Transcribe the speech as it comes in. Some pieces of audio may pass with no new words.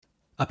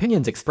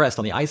Opinions expressed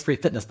on the Eyes Free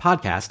Fitness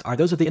podcast are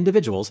those of the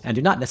individuals and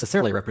do not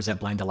necessarily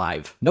represent Blind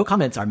Alive. No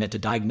comments are meant to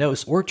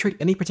diagnose or treat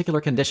any particular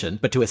condition,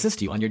 but to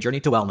assist you on your journey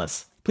to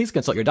wellness. Please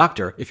consult your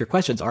doctor if your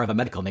questions are of a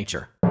medical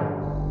nature.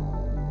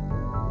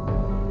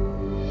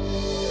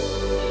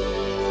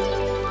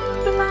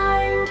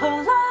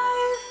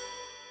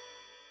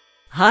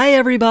 Hi,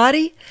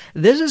 everybody.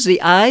 This is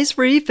the Eyes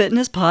Free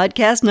Fitness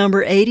podcast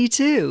number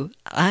 82.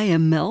 I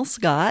am Mel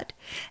Scott,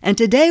 and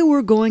today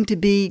we're going to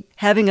be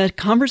having a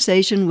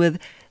conversation with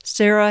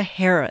Sarah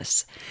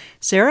Harris.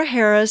 Sarah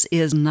Harris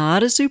is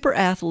not a super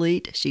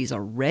athlete. She's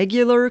a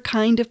regular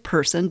kind of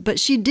person, but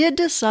she did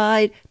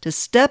decide to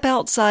step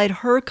outside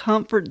her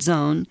comfort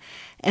zone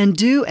and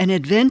do an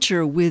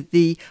adventure with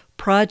the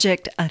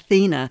Project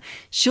Athena.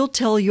 She'll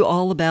tell you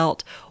all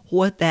about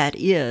what that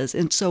is.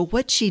 And so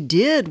what she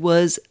did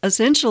was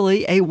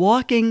essentially a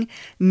walking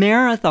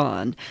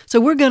marathon. So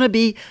we're going to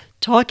be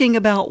talking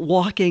about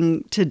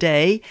walking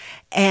today,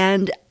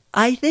 and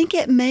I think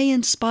it may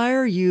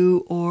inspire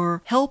you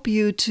or help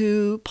you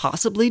to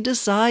possibly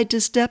decide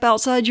to step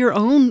outside your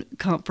own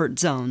comfort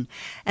zone.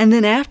 And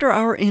then after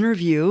our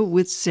interview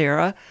with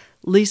Sarah,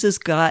 Lisa's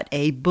got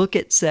a Book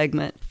It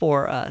segment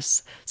for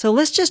us. So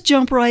let's just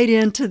jump right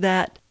into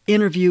that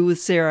interview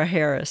with Sarah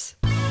Harris.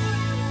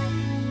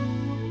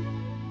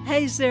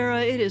 Hey,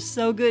 Sarah, it is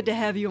so good to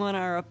have you on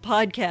our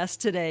podcast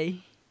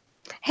today.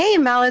 Hey,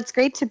 Mel, it's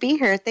great to be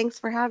here. Thanks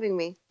for having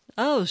me.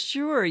 Oh,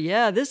 sure.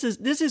 Yeah, this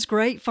is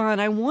great fun.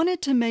 I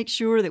wanted to make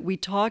sure that we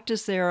talked to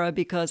Sarah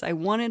because I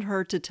wanted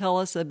her to tell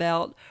us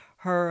about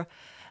her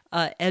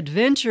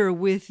adventure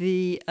with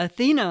the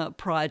Athena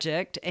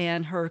Project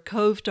and her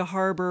Cove to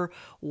Harbor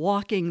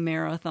walking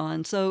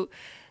marathon. So,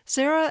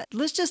 Sarah,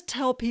 let's just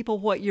tell people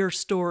what your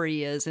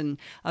story is and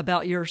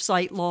about your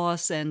sight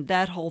loss and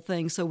that whole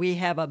thing so we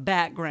have a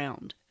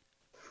background.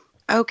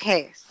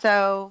 Okay,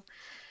 so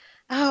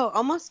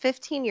almost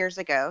 15 years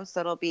ago, so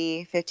it'll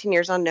be 15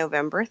 years on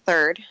November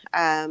 3rd,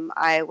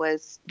 I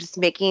was just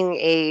making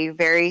a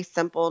very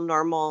simple,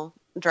 normal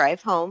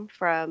drive home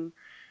from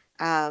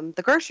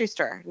the grocery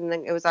store. And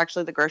it was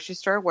actually the grocery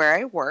store where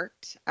I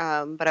worked,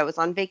 but I was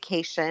on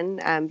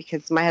vacation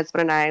because my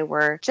husband and I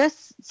were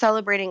just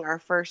celebrating our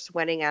first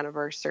wedding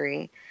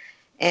anniversary.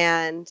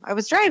 And I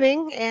was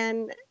driving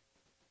and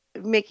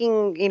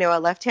making, a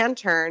left-hand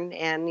turn,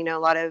 and, a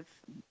lot of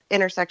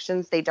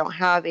intersections, they don't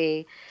have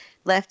a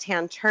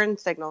left-hand turn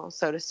signal,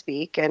 so to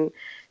speak. And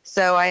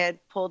so I had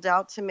pulled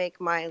out to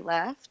make my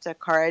left. A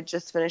car had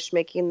just finished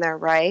making their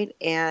right,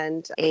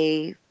 and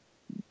a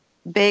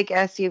big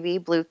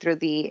SUV blew through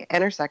the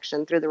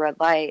intersection, through the red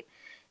light,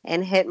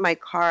 and hit my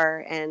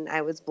car, and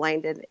I was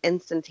blinded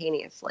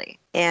instantaneously.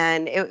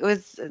 And it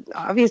was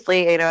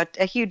obviously,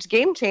 a huge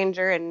game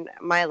changer in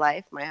my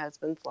life, my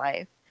husband's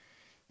life.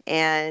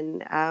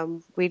 And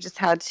we just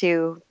had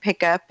to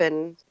pick up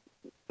and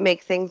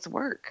make things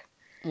work.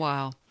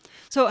 Wow.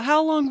 So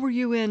how long were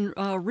you in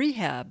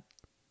rehab?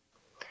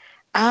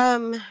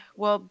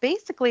 Well,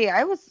 basically,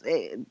 I was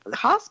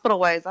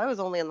hospital-wise, I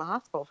was only in the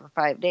hospital for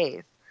 5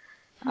 days.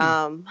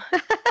 Wow.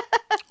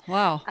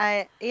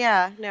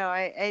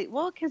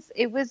 Because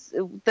it was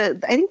I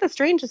think the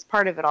strangest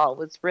part of it all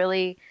was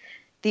really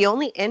the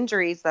only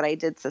injuries that I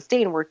did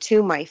sustain were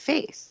to my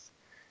face.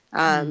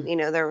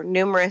 There were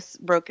numerous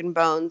broken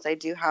bones. I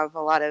do have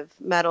a lot of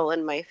metal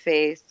in my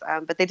face,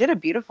 but they did a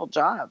beautiful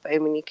job. I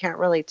mean, you can't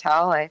really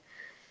tell.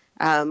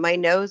 My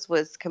nose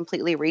was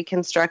completely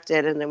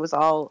reconstructed, and it was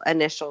all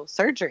initial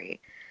surgery.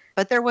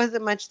 But there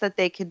wasn't much that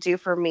they could do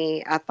for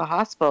me at the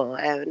hospital.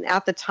 And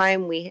at the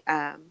time, we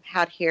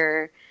had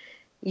here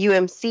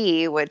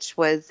UMC, which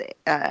was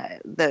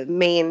the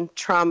main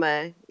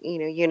trauma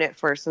unit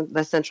for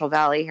the Central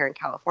Valley here in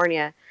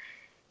California.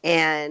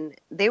 And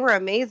they were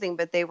amazing,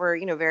 but they were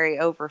very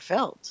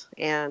overfilled.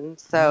 And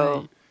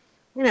so,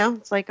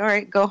 it's like, all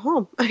right, go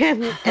home.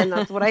 and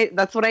that's what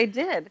I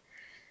did.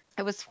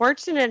 I was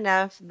fortunate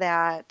enough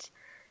that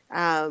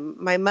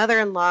my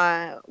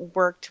mother-in-law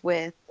worked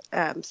with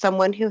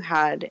someone who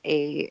had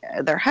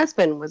their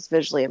husband was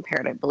visually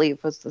impaired, I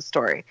believe was the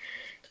story.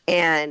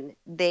 And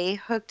they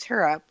hooked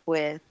her up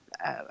with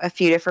a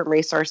few different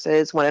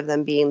resources, one of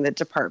them being the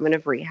Department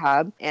of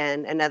Rehab,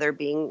 and another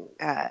being,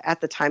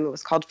 at the time, it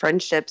was called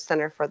Friendship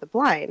Center for the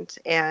Blind.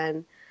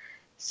 And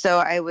so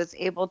I was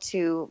able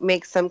to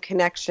make some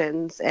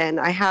connections, and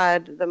I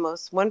had the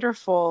most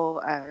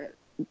wonderful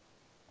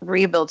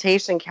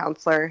rehabilitation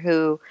counselor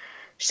who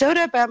showed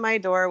up at my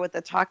door with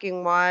a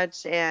talking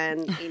watch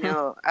and,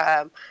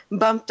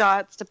 bump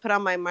dots to put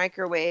on my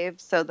microwave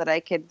so that I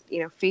could,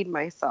 feed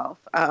myself.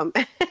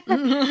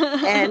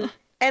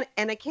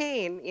 And a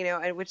cane,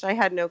 which I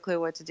had no clue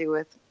what to do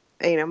with,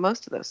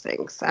 most of those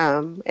things.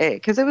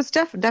 Because it was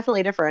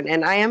definitely different.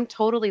 And I am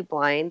totally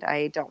blind.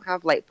 I don't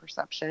have light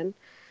perception.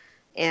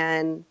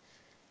 And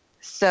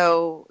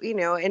so,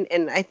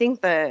 and I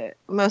think the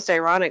most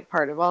ironic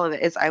part of all of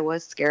it is I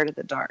was scared of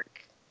the dark.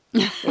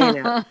 Yes.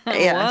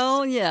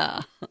 Well,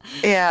 yeah.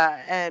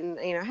 Yeah. And,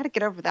 I had to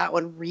get over that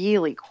one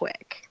really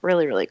quick,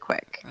 really, really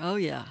quick. Oh,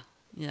 yeah.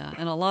 Yeah.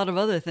 And a lot of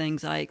other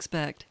things, I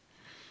expect.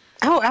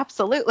 Oh,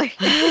 absolutely.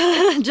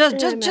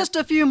 just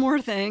a few more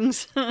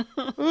things.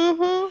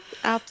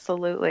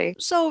 Absolutely.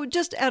 So,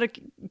 just out of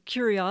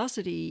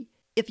curiosity,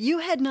 if you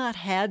had not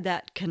had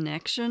that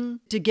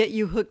connection to get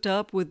you hooked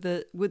up with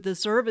the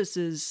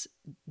services,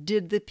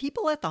 did the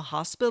people at the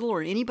hospital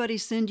or anybody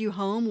send you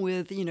home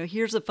with,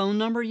 here's a phone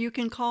number you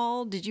can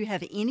call? Did you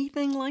have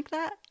anything like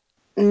that?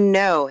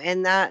 No,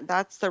 and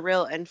that's the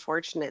real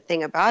unfortunate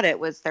thing about it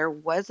was there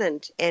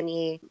wasn't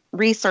any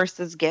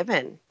resources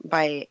given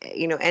by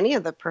any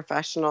of the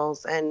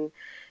professionals, and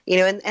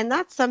and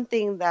that's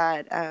something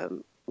that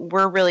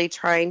we're really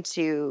trying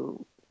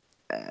to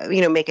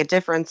make a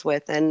difference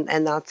with, and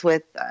that's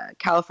with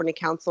California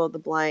Council of the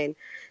Blind,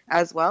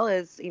 as well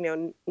as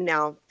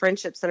now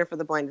Friendship Center for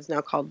the Blind is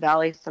now called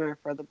Valley Center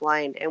for the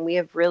Blind, and we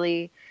have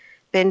really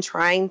been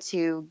trying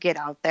to get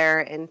out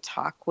there and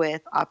talk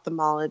with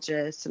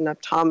ophthalmologists and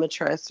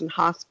optometrists and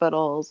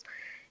hospitals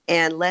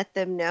and let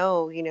them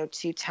know,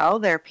 to tell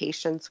their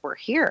patients we're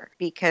here,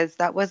 because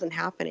that wasn't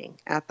happening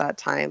at that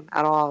time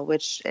at all,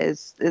 which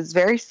is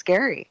very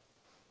scary.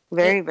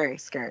 Very, very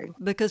scary.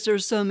 Because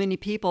there's so many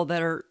people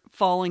that are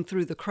falling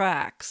through the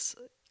cracks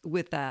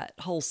with that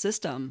whole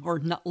system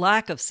or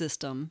lack of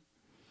system.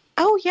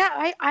 Oh,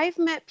 yeah. I've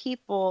met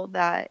people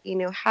that,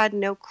 had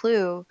no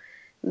clue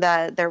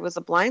that there was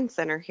a blind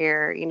center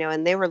here,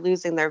 and they were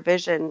losing their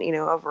vision,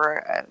 over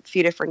a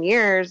few different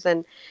years.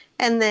 And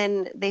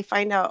then they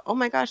find out, oh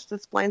my gosh,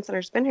 this blind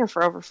center's been here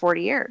for over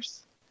 40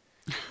 years.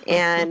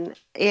 And,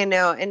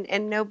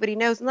 and nobody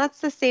knows. And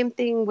that's the same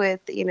thing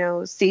with,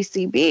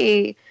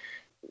 CCB.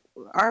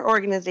 Our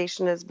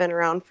organization has been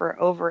around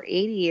for over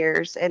 80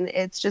 years. And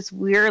it's just,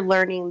 we're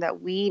learning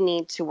that we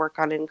need to work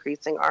on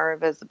increasing our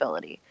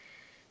visibility.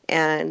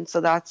 And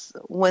so that's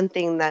one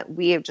thing that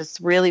we have just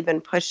really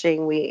been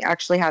pushing. We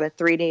actually had a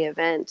 3-day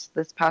event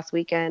this past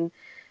weekend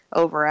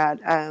over at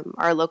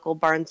our local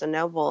Barnes &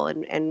 Noble.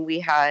 And we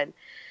had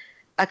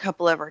a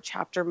couple of our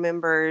chapter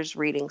members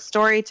reading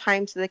story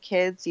time to the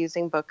kids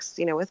using books,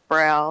 with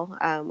Braille.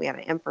 We had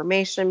an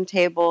information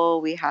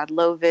table. We had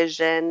low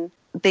vision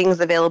things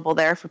available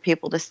there for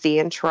people to see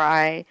and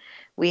try.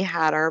 We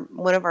had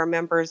one of our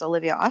members,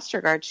 Olivia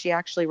Ostergaard, she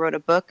actually wrote a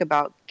book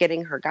about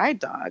getting her guide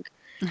dog.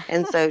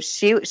 And so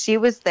she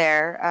was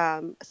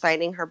there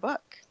signing her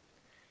book,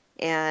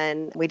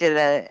 and we did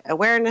a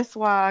awareness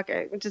walk,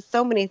 just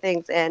so many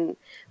things, and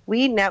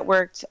we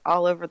networked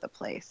all over the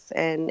place,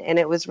 and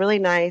it was really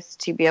nice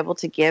to be able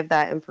to give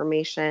that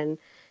information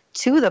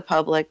to the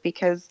public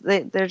because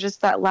there's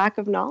just that lack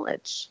of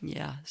knowledge.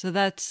 Yeah, so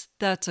that's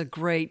a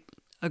great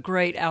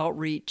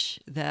outreach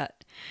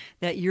that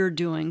you're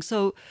doing.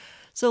 So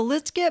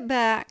let's get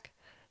back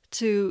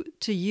to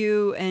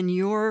you and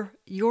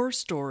your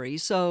story.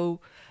 So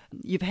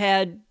you've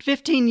had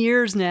 15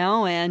 years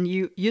now, and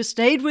you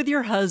stayed with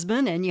your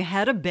husband, and you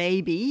had a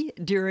baby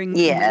during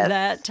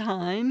that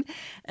time.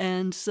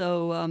 And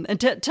so,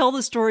 tell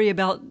the story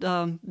about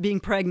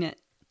being pregnant.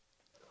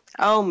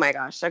 Oh my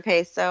gosh.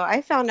 Okay. So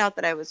I found out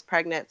that I was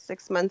pregnant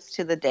 6 months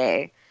to the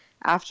day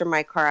after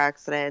my car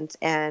accident.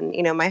 And,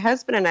 my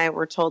husband and I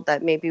were told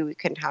that maybe we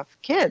couldn't have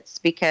kids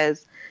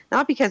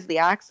not because of the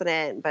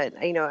accident, but,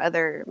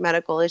 other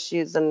medical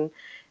issues. And,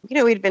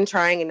 we'd been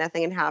trying and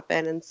nothing had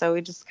happened. And so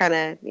we just kind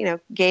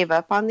of, gave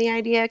up on the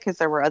idea because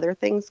there were other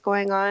things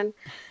going on.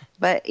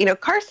 But,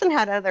 Carson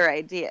had other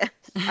ideas.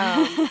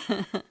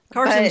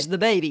 Carson's the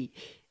baby.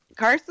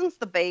 Carson's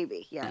the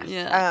baby, yes.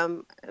 Yeah.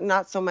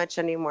 Not so much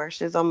anymore.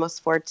 She's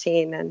almost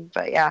 14.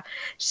 But yeah,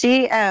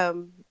 she,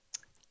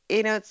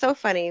 it's so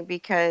funny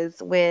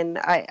because when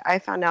I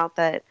found out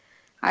that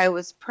I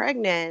was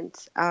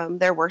pregnant,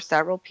 there were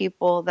several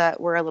people that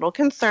were a little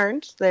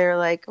concerned. They're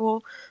like,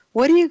 well,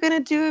 what are you going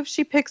to do if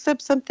she picks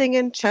up something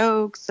and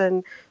chokes?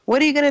 And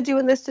what are you going to do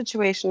in this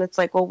situation? It's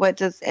like, well, what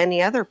does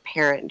any other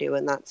parent do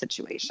in that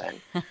situation?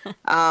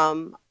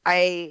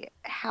 I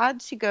had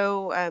to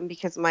go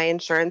because my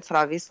insurance had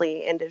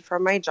obviously ended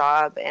from my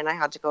job, and I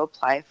had to go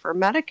apply for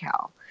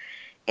Medi-Cal.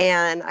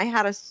 And I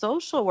had a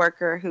social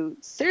worker who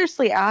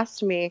seriously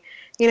asked me,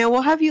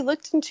 well, have you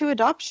looked into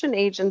adoption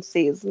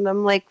agencies? And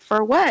I'm like,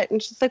 for what?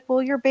 And she's like,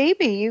 well, your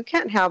baby, you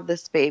can't have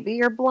this baby.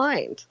 You're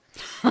blind.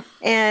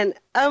 And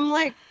I'm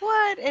like,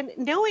 what? And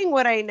knowing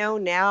what I know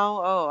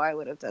now, I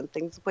would have done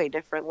things way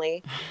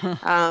differently.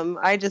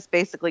 I just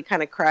basically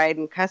kind of cried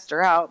and cussed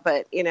her out,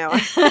 but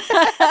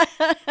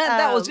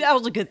that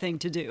was a good thing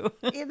to do.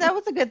 That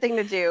was a good thing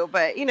to do,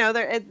 but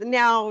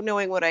now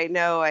knowing what I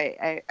know,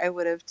 I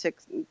would have took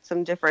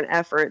some different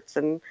efforts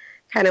and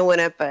kind of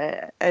went up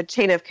a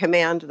chain of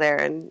command there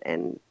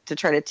and to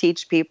try to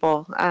teach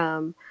people.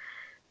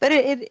 But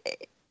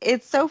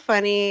it's so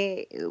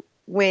funny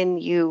when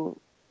you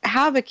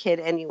have a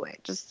kid anyway,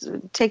 just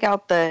take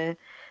out the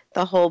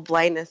whole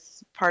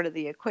blindness part of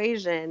the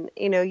equation,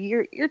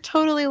 you're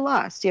totally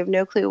lost. You have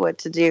no clue what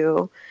to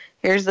do.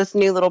 Here's this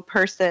new little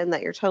person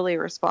that you're totally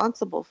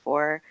responsible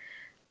for.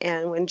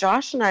 And when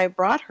Josh and I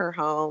brought her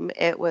home,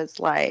 it was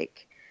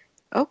like,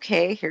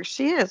 okay, here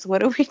she is.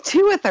 What do we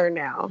do with her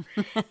now?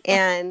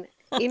 And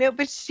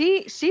but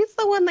she's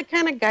the one that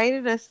kind of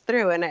guided us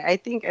through, and I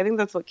think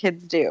that's what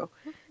kids do.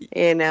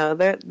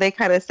 They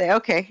kind of say,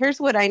 okay, here's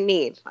what I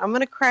need. I'm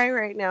gonna cry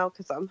right now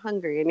because I'm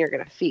hungry, and you're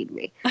gonna feed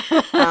me.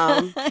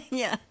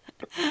 Yeah,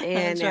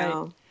 And that's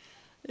right.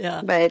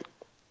 Yeah. but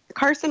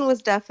Carson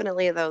was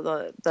definitely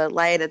the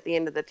light at the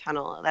end of the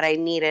tunnel that I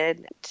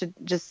needed to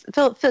just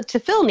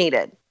feel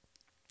needed.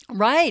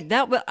 Right.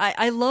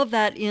 I love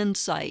that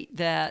insight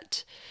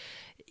that,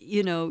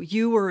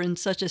 you were in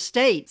such a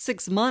state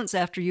 6 months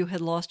after you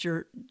had lost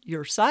your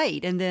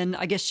sight. And then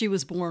I guess she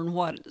was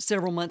born,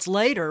 several months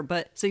later.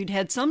 But so you'd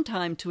had some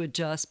time to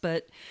adjust.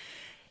 But,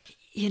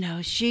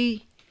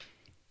 she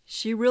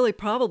really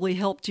probably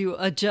helped you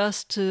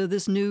adjust to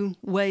this new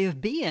way of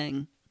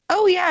being.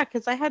 Oh, yeah,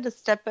 because I had to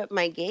step up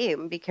my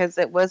game because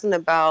it wasn't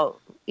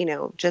about,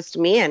 just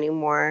me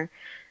anymore.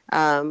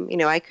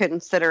 I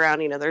couldn't sit around,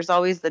 there's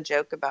always the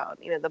joke about,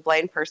 the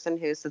blind person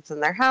who sits in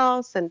their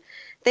house and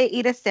they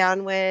eat a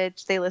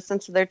sandwich, they listen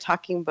to their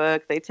talking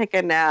book, they take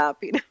a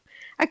nap,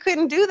 I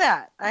couldn't do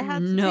that. I had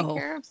to take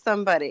care of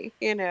somebody,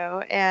 and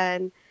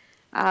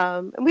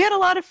we had a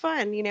lot of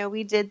fun.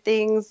 We did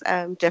things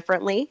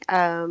differently.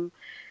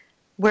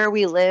 Where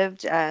we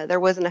lived, there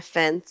wasn't a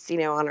fence,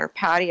 on our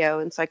patio.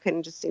 And so I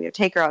couldn't just,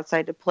 take her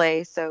outside to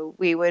play. So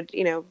we would,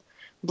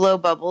 blow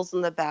bubbles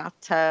in the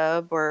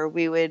bathtub, or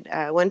we would,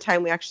 one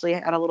time we actually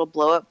had a little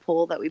blow up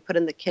pool that we put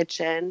in the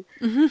kitchen.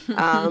 We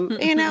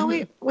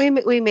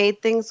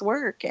made things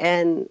work,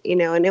 and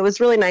it was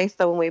really nice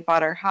though when we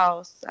bought our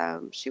house.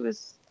 She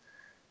was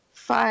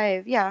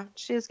 5. Yeah.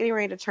 She was getting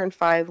ready to turn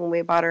 5 when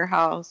we bought our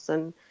house.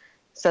 And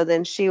so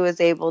then she was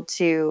able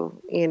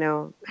to,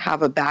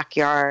 have a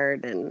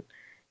backyard and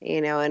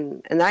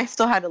I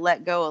still had to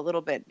let go a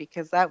little bit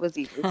because that was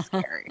even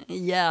scary.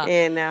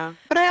 Yeah.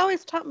 But I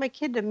always taught my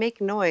kid to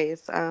make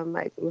noise.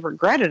 I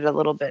regret it a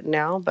little bit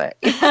now, but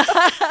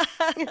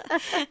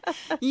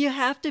you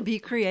have to be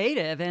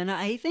creative. And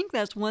I think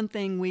that's one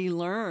thing we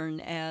learn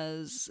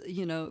as,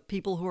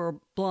 people who are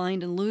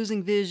blind and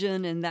losing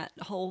vision. And that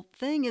whole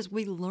thing is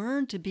we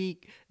learn to be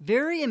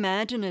very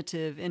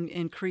imaginative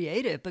and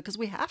creative because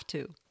we have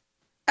to.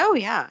 Oh,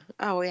 yeah.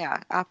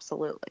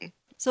 Absolutely.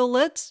 So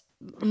let's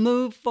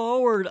move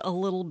forward a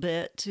little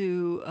bit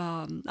to,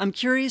 I'm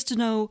curious to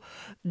know,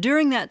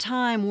 during that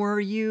time, were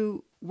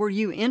you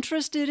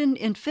interested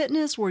in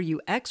fitness? Were you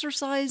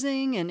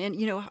exercising?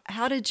 And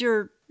how did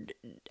your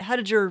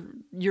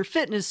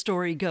fitness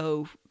story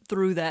go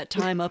through that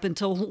time up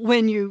until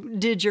when you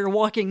did your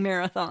walking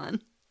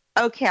marathon?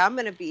 Okay, I'm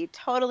going to be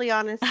totally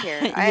honest here.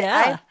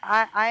 Yeah.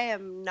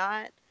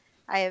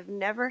 I have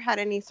never had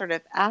any sort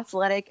of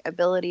athletic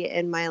ability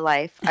in my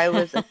life. I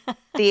was a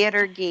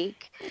theater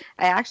geek.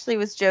 I actually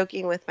was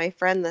joking with my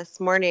friend this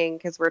morning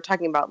because we were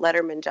talking about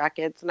Letterman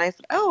jackets. And I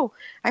said,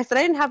 I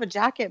didn't have a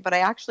jacket, but I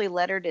actually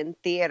lettered in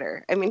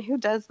theater. I mean, who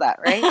does that,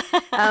 right?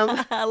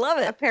 I love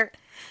it.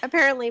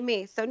 Apparently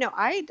me. So no,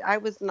 I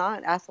was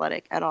not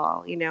athletic at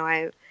all.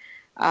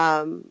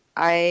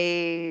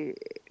 I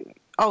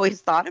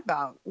always thought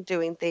about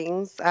doing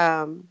things,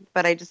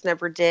 but I just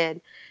never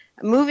did.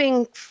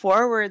 Moving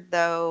forward,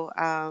 though,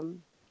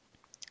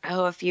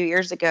 a few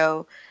years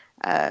ago,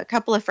 a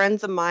couple of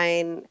friends of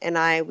mine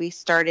and we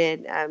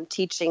started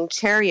teaching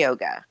chair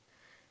yoga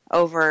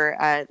over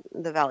at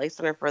the Valley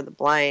Center for the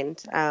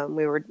Blind.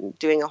 We were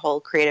doing a whole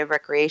creative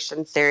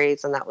recreation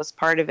series, and that was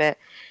part of it.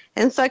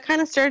 And so I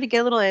kind of started to get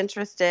a little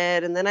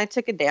interested, and then I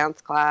took a dance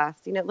class,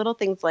 little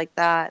things like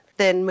that.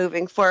 Then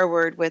moving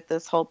forward with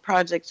this whole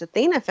Project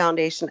Athena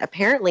Foundation,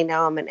 apparently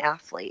now I'm an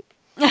athlete.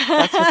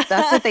 That's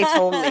what they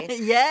told me.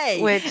 Yay!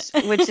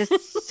 Which is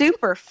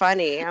super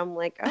funny. I'm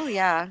like, oh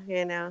yeah,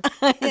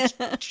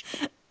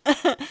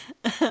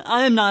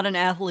 I am not an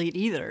athlete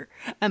either.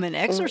 I'm an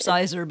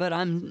exerciser, but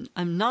I'm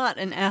not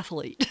an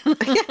athlete.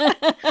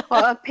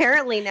 Well,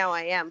 apparently now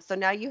I am. So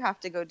now you have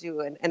to go do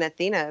an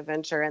Athena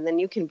adventure, and then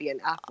you can be an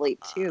athlete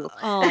too.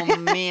 Oh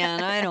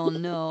man, I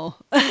don't know.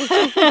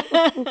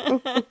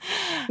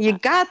 You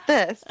got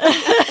this.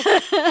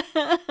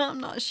 I'm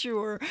not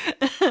sure.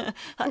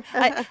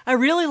 I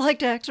really like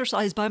to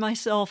exercise by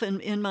myself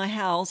in my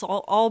house,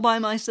 all by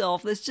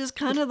myself. That's just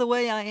kind of the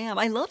way I am.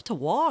 I love to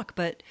walk,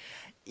 but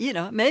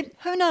maybe,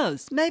 who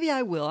knows? Maybe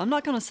I will. I'm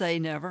not going to say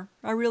never.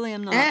 I really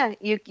am not. Yeah,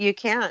 you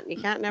can't. You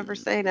can't never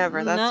say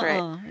never. That's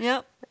right.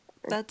 Yep.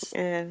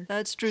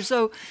 That's true.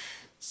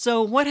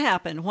 So what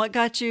happened? What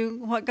got you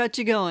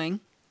going?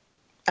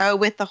 Oh,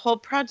 with the whole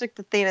Project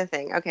Athena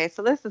thing. Okay,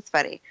 so this is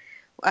funny.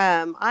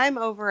 I'm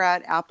over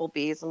at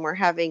Applebee's, and we're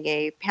having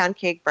a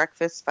pancake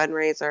breakfast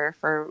fundraiser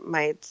for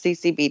my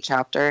CCB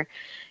chapter.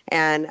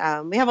 And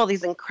we have all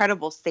these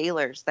incredible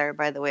sailors there,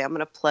 by the way. I'm going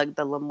to plug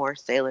the Lemoore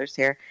sailors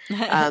here.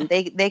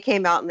 They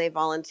came out and they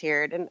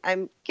volunteered. And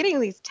I'm getting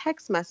these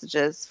text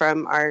messages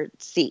from our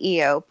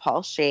CEO,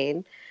 Paul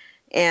Shane.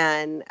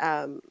 And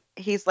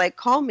he's like,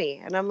 call me.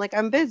 And I'm like,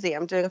 I'm busy.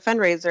 I'm doing a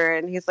fundraiser.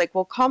 And he's like,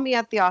 well, call me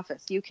at the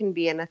office. You can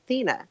be an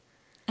Athena.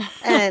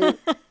 And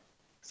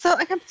So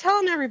like I'm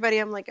telling everybody,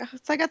 I'm like, oh,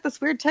 so I got this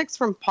weird text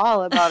from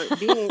Paul about it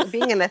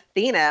being an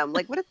Athena. I'm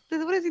like, what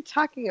is he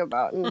talking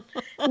about? And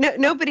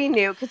nobody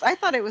knew, because I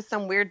thought it was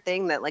some weird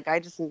thing that like I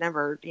just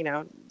never,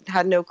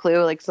 had no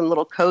clue, like some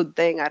little code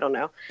thing. I don't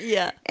know.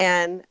 Yeah.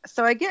 And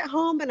so I get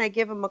home and I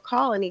give him a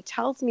call, and he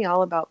tells me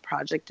all about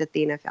Project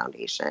Athena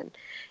Foundation.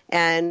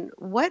 And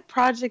what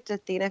Project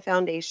Athena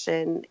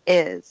Foundation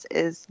is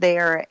they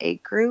are a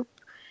group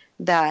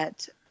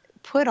that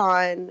put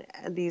on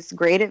these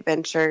great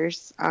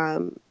adventures.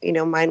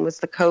 Mine was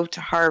the Cove to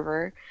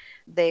Harbor.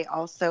 They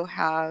also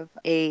have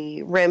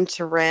a rim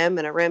to rim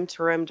and a rim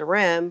to rim to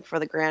rim for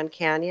the Grand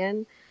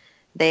Canyon.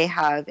 They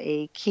have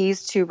a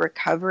Keys to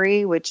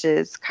Recovery, which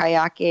is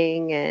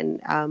kayaking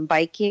and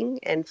biking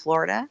in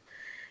Florida.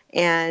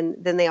 And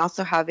then they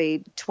also have a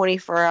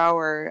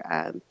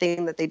 24-hour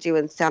thing that they do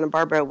in Santa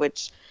Barbara,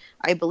 which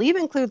I believe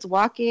includes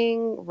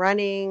walking,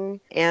 running,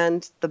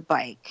 and the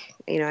bike.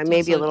 I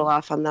may be a little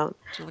off on that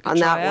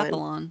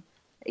one.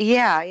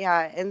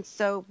 Yeah. And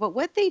so, but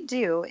what they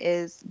do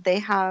is they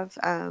have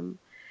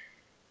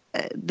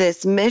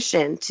this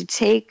mission to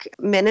take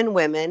men and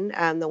women.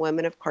 The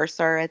women, of course,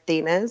 are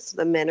Athenas.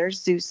 The men are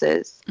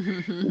Zeuses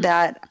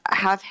that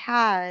have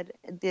had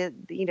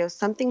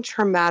something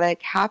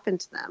traumatic happen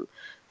to them.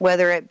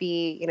 Whether it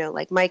be,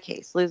 like my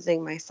case,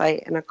 losing my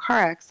sight in a car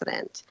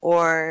accident,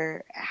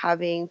 or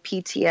having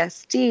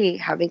PTSD,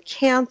 having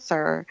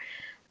cancer,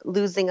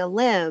 losing a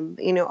limb,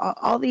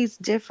 all these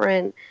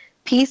different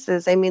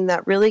pieces,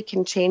 that really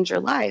can change your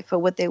life. But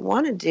what they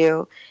want to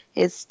do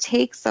is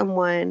take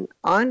someone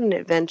on an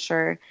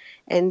adventure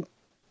and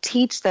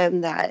teach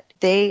them that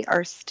they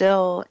are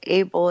still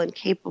able and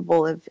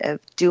capable of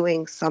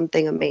doing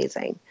something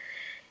amazing.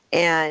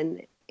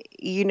 And,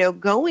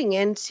 going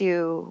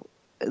into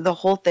the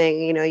whole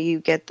thing, you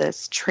get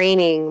this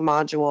training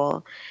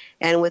module,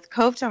 and with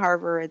Cove to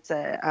Harbor, it's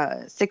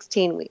a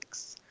 16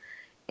 weeks,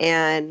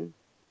 and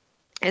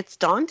it's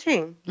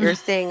daunting. You're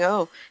saying,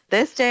 oh,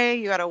 this day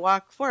you got to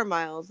walk 4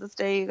 miles. This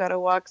day you got to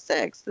walk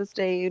 6. This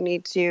day you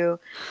need to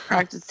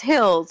practice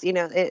hills.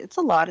 It's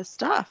a lot of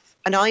stuff.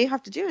 And all you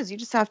have to do is you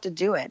just have to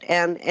do it.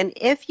 And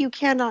if you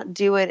cannot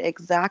do it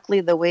exactly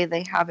the way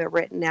they have it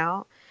written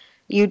out,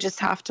 you just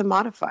have to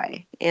modify.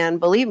 And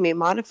believe me,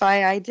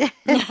 modify I did.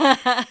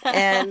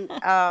 And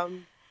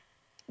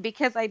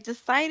because I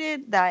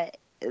decided that,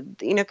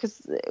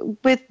 because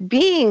with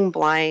being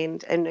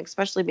blind, and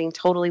especially being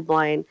totally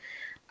blind,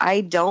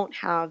 I don't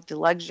have the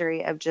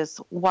luxury of just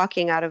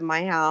walking out of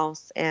my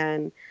house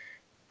and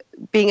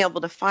being able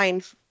to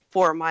find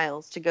 4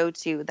 miles to go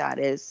to that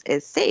is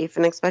safe.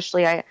 And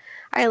especially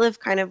I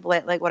live kind of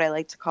like what I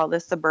like to call the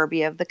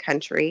suburbia of the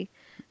country.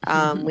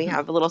 We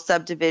have a little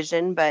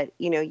subdivision, but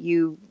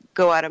you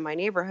go out of my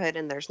neighborhood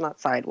and there's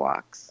not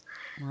sidewalks.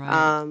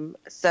 Right.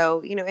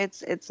 So,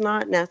 it's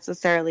not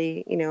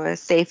necessarily, a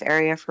safe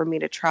area for me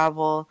to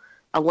travel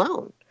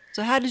alone.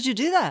 So how did you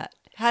do that?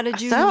 How did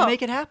you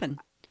make it happen?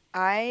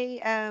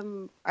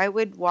 I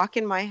would walk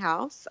in my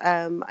house.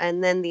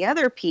 And then the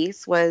other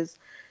piece was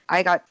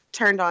I got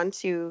turned on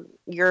to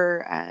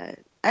your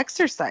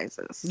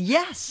exercises.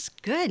 Yes.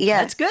 Good.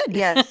 Yes. That's good.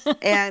 Yes.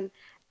 And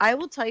I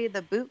will tell you,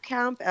 the boot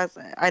camp,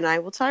 and I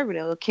will tell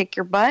everybody, it'll kick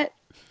your butt,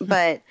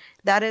 but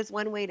that is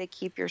one way to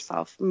keep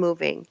yourself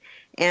moving.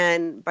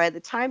 And by the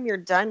time you're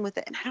done with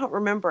it, and I don't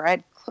remember,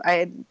 I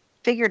had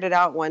figured it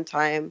out one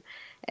time,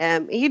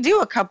 you do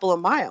a couple of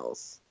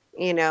miles,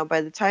 by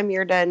the time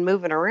you're done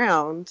moving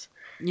around.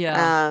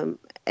 Yeah.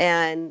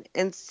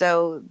 And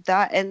so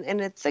that,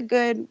 and it's a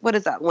good, what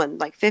is that one,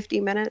 like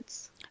 50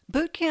 minutes?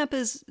 Boot camp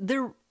it's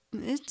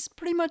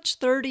pretty much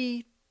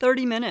 30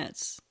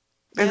 minutes.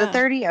 Is it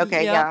 30?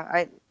 Okay.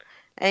 Yeah.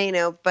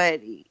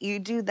 But you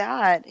do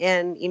that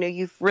and,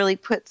 you've really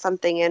put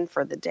something in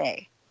for the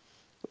day,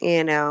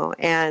 and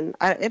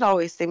it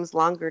always seems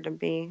longer to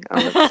me. Oh,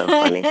 it's so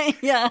funny.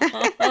 Yeah.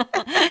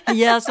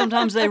 Yeah.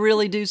 Sometimes they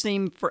really do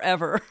seem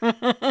forever.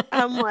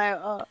 I'm like,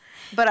 oh,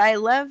 but I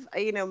love,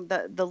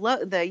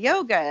 the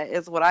yoga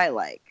is what I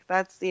like.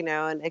 That's,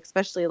 and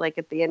especially like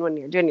at the end when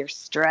you're doing your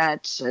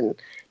stretch and,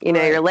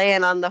 right. You're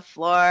laying on the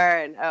floor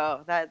and,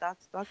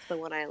 that's the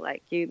one I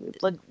like. You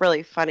look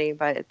really funny,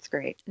 but it's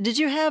great. Did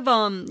you have,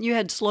 you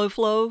had slow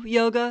flow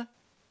yoga?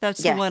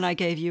 That's the one I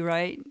gave you,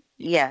 right?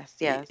 Yes.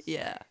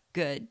 Yeah.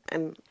 Good.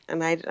 And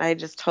I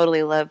just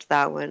totally loved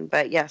that one.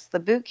 But yes, the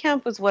boot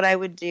camp was what I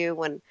would do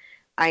when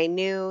I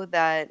knew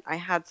that I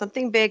had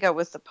something big I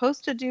was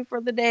supposed to do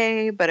for the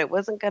day, but it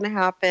wasn't going to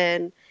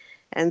happen.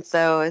 And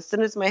so as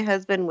soon as my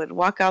husband would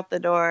walk out the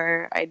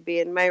door, I'd be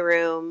in my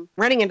room,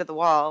 running into the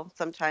wall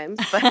sometimes.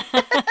 But,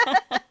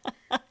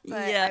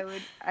 yeah.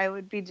 I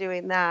would be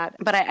doing that.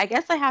 But I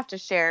guess I have to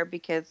share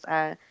because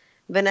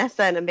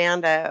Vanessa and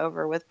Amanda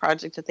over with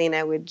Project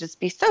Athena would just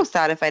be so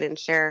sad if I didn't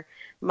share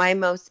my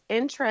most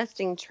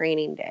interesting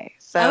training day.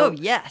 So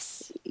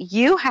yes,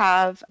 you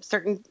have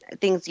certain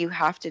things you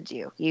have to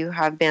do. You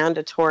have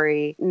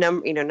mandatory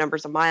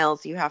numbers of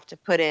miles you have to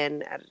put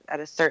in at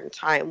a certain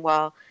time.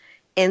 Well,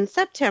 in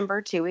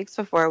September, 2 weeks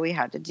before, we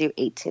had to do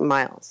 18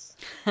 miles.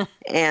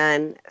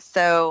 And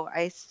so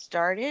I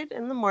started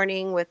in the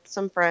morning with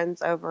some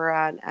friends over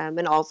at an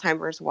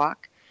Alzheimer's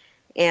walk.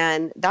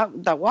 And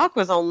that walk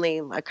was only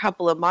a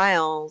couple of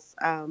miles.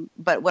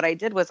 But what I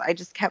did was I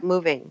just kept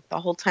moving the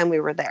whole time we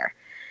were there.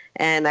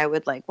 And I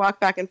would like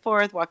walk back and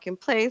forth, walk in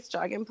place,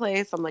 jog in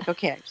place. I'm like,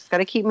 okay, I just got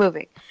to keep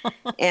moving.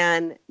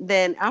 And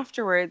then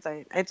afterwards,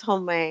 I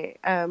told my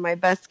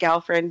best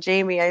gal friend,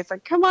 Jamie, I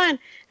said, come on.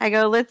 I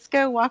go, let's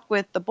go walk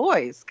with the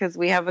boys, because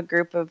we have a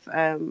group of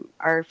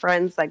our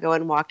friends that go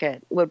and walk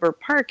at Woodward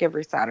Park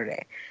every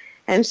Saturday.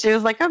 And she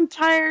was like, I'm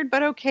tired,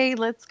 but okay,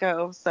 let's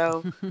go.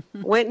 So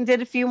went and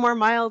did a few more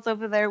miles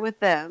over there with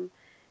them.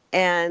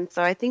 And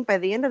so I think by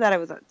the end of that, I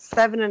was at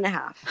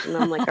 7.5. And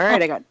I'm like, all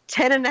right, I got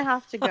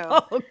 10.5 to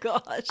go. Oh,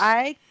 gosh.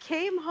 I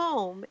came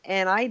home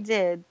and I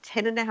did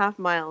 10.5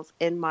 miles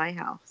in my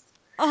house.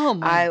 Oh,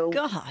 my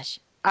gosh.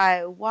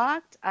 I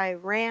walked, I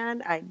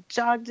ran, I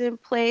jogged in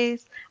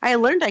place. I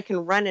learned I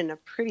can run in a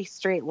pretty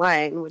straight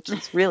line, which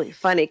is really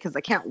funny because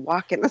I can't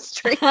walk in a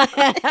straight line.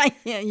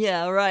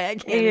 Yeah, right. I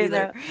can't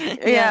either.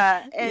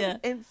 Yeah.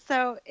 And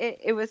so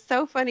it was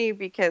so funny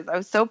because I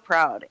was so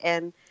proud.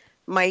 And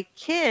my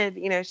kid,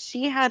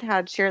 she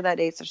had cheer that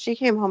day. So she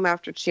came home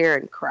after cheer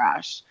and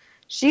crashed.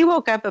 She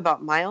woke up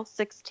about mile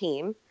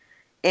 16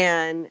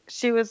 and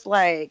she was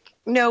like,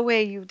 no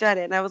way you've done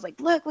it. And I was like,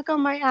 look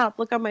on my app,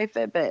 look on my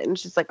Fitbit. And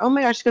she's like, oh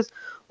my gosh. She goes,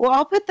 well,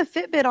 I'll put the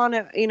Fitbit on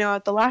it,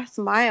 at the last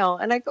mile.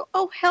 And I go,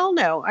 oh, hell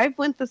no. I've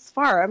went this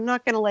far. I'm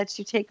not going to let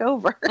you take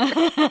over.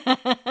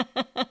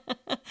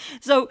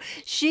 So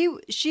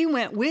she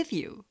went with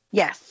you.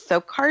 Yes.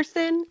 So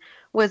Carson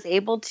was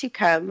able to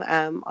come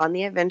on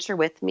the adventure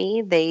with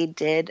me. They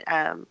did.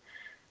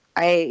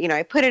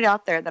 I put it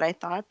out there that I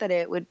thought that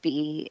it would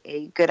be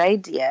a good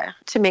idea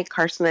to make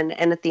Carson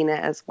and Athena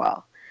as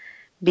well,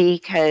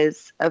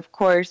 because of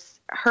course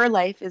her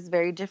life is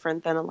very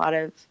different than a lot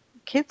of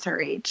kids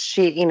her age.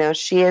 She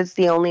is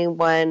the only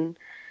one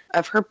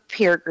of her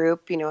peer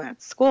group,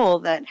 at school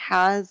that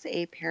has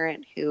a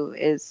parent who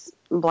is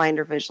blind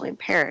or visually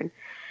impaired.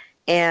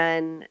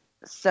 And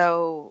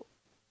so,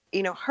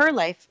 her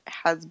life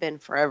has been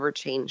forever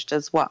changed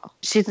as well.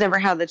 She's never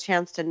had the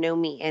chance to know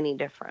me any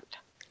different.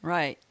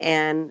 Right.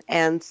 And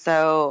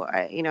so,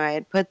 I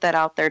had put that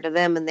out there to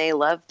them and they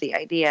loved the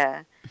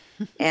idea.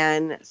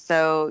 And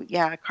so,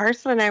 yeah,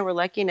 Carson and I were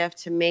lucky enough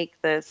to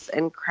make this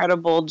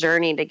incredible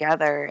journey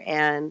together.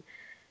 And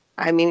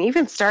I mean,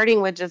 even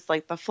starting with just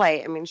like the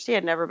flight, I mean, she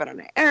had never been on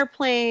an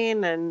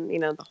airplane and,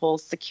 the whole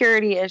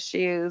security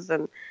issues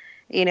and,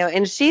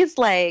 and she's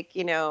like,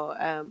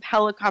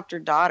 helicopter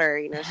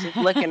daughter, she's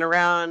looking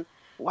around,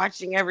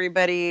 watching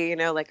everybody,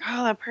 like,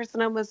 oh, that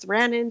person almost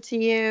ran into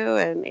you.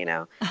 And,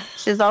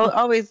 she's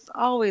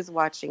always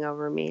watching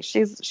over me.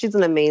 She's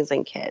an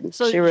amazing kid.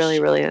 So she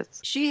really is.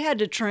 She had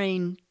to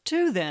train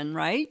too then,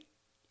 right?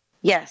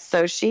 Yes.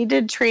 So she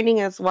did training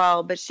as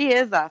well, but she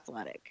is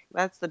athletic.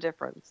 That's the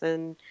difference.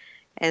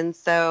 And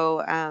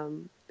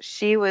so,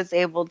 she was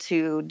able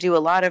to do a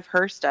lot of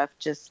her stuff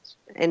just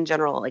in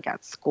general, like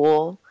at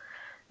school.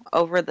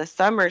 Over the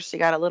summer, she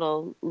got a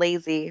little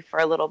lazy for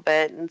a little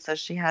bit, and so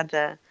she had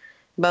to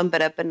bump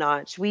it up a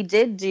notch. We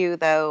did do,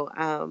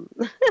 though,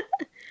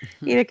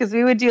 because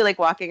we would do like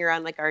walking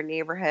around like our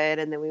neighborhood,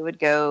 and then we would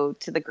go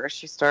to the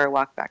grocery store,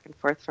 walk back and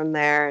forth from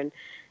there,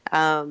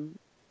 and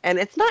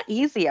it's not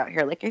easy out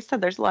here. Like I said,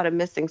 there's a lot of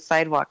missing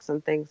sidewalks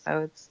and things, so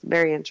it's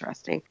very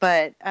interesting.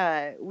 But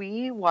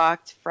we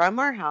walked from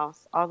our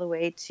house all the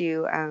way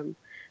to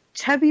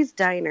Chubby's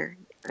Diner.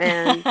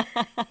 And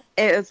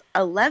it was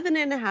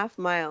 11.5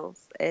 miles.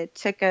 It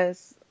took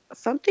us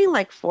something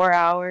like 4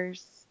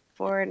 hours,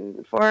 4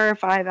 or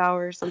 5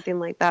 hours, something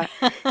like that.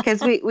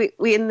 Because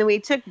we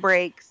took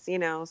breaks,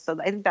 so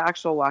I think the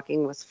actual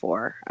walking was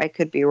 4. I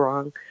could be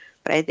wrong,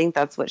 but I think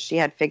that's what she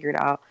had figured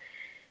out.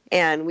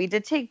 And we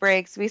did take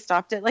breaks. We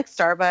stopped at like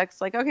Starbucks,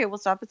 like, okay, we'll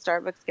stop at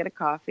Starbucks, get a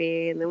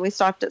coffee. And then we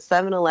stopped at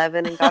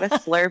 7-Eleven and got a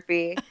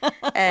Slurpee.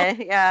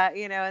 And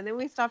and then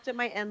we stopped at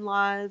my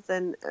in-laws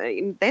and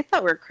they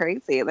thought we were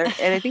crazy. And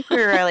I think we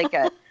were like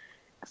at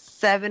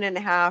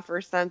 7.5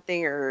 or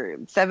something, or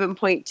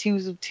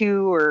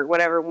 7.22 or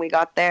whatever when we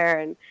got there.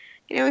 And,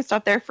 we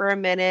stopped there for a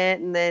minute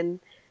and then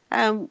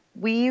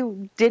we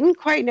didn't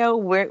quite know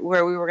where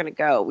we were going to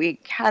go. We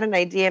had an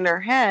idea in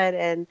our head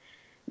and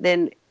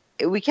then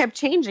we kept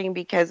changing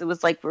because it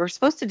was like we were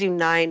supposed to do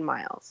 9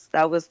 miles.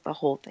 That was the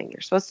whole thing. You're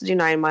supposed to do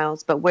 9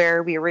 miles, but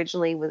where we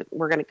originally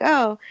were going to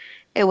go,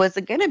 it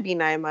wasn't going to be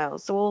 9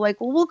 miles. So we're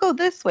like, well, we'll go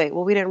this way.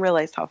 Well, we didn't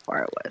realize how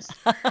far it was.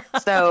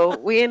 So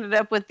we ended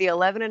up with the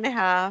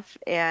 11.5.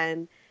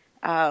 And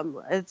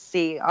let's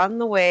see, on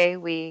the way,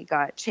 we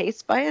got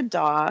chased by a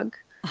dog.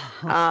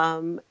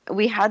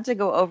 We had to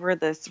go over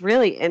this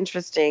really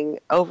interesting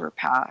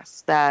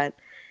overpass that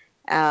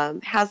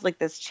has like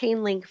this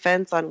chain link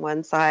fence on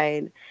one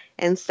side.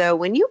 And so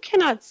when you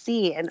cannot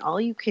see and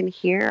all you can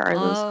hear are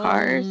those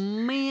cars,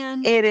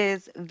 man, it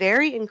is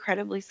very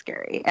incredibly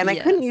scary. And I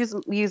couldn't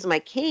use my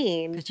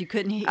cane. Because you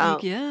couldn't hear,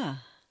 yeah.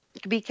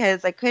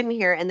 because I couldn't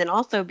hear, and then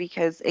also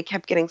because it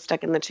kept getting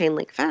stuck in the chain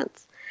link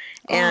fence.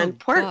 And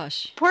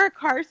gosh. poor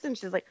Carson,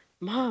 she's like,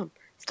 Mom,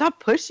 stop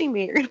pushing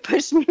me. You're going to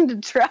push me into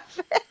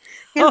traffic.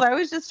 Because I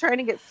was just trying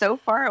to get so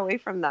far away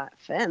from that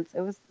fence.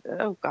 It was,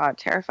 oh God,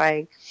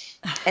 terrifying.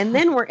 And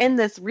then we're in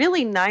this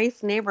really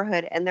nice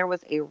neighborhood, and there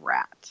was a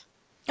rat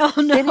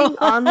sitting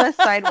on the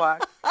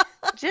sidewalk,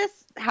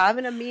 just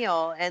having a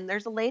meal. And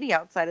there's a lady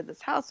outside of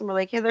this house, and we're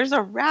like, hey, there's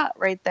a rat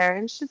right there.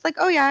 And she's like,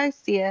 oh yeah, I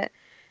see it.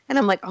 And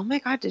I'm like, oh my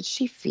God, did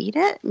she feed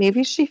it?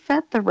 Maybe she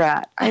fed the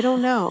rat. I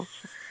don't know.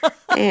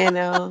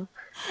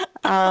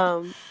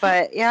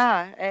 But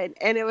yeah,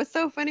 and it was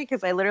so funny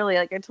because I literally,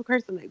 like, I told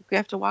Carson, like, we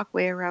have to walk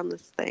way around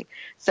this thing.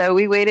 So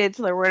we waited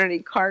till there weren't any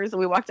cars, and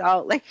we walked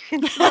out, like,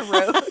 into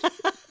the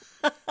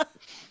road.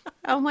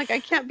 I'm like, I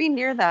can't be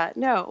near that.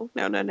 No.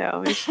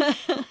 He's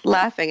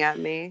laughing at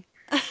me.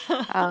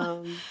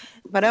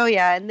 But oh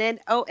yeah,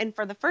 and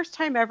for the first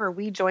time ever,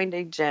 we joined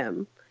a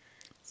gym.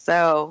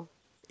 So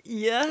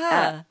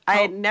yeah,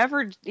 I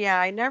never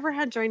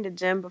had joined a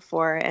gym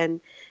before, and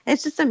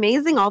it's just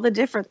amazing all the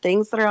different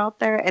things that are out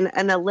there. And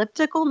an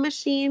elliptical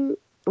machine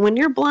when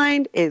you're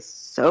blind is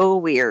so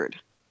weird.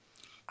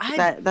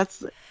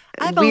 That's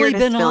I've only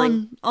been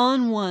feeling.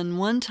 on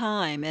one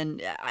time,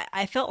 and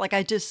I felt like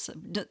I just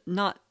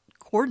not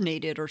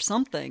coordinated or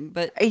something.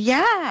 But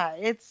Yeah,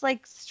 it's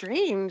like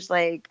strange.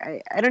 Like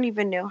I don't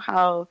even know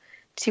how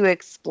to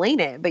explain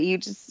it, but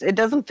it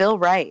doesn't feel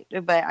right.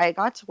 But I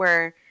got to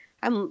where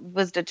I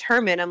was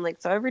determined. I'm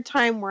like, so every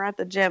time we're at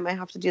the gym, I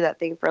have to do that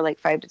thing for like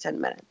 5 to 10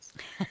 minutes.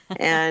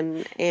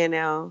 And,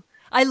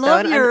 I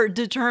love your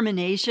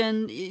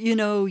determination.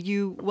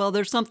 Well,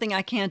 there's something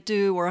I can't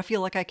do, or I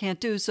feel like I can't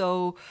do,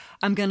 so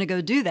I'm going to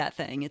go do that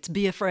thing. It's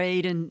be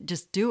afraid and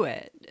just do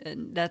it.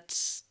 And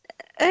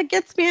it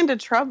gets me into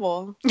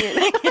trouble.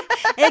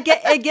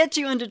 It gets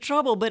you into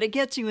trouble, but it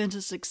gets you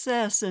into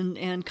success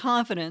and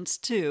confidence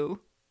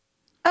too.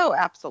 Oh,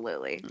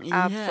 absolutely.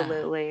 Yeah.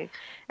 Absolutely.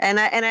 And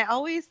I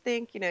always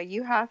think,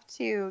 you have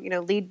to,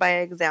 lead by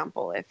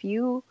example. If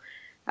you,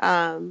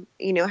 have,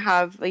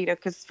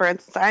 because for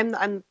instance,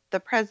 I'm the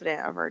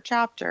president of our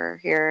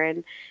chapter here,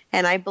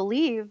 and I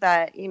believe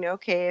that,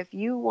 okay, if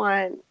you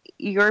want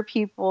your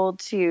people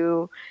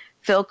to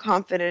feel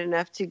confident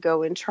enough to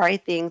go and try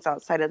things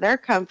outside of their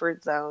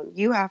comfort zone,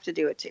 you have to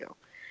do it too.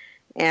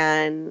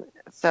 And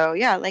so,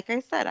 yeah, like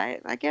I said,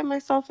 I get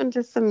myself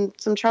into some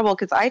trouble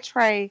because I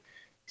try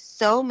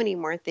so many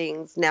more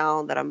things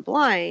now that I'm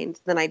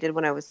blind than I did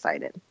when I was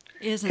sighted.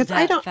 Isn't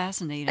that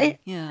fascinating?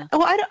 Yeah.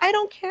 Well, I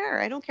don't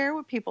care. I don't care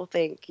what people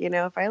think.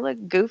 If I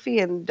look goofy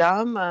and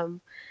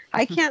dumb,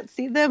 I can't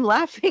see them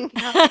laughing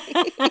at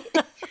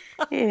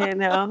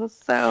me.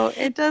 So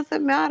it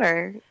doesn't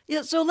matter.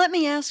 Yeah. So let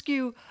me ask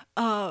you,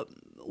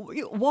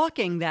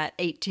 walking that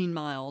 18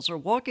 miles or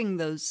walking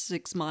those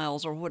 6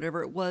 miles or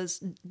whatever it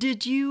was,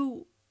 did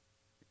you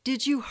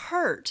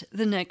hurt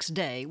the next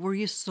day? Were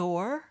you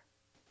sore?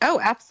 Oh,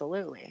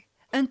 absolutely.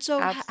 And so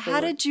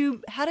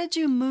Absolutely. how did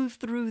you move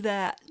through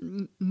that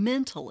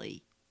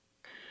mentally?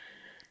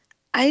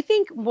 I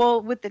think, well,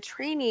 with the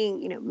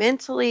training,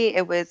 mentally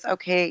it was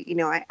okay.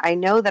 I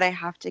know that I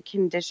have to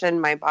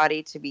condition my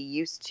body to be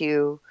used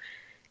to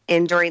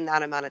enduring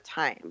that amount of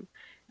time.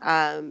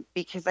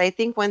 Because I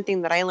think one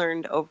thing that I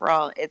learned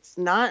overall, it's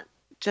not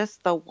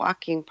just the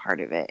walking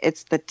part of it,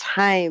 it's the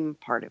time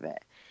part of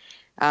it.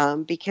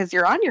 Because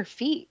you're on your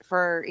feet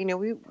for,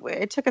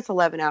 it took us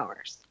 11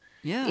 hours.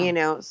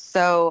 Yeah.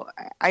 So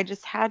I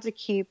just had to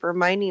keep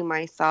reminding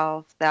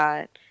myself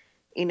that,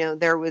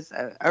 there was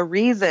a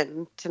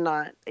reason to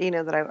not,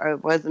 that I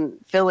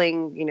wasn't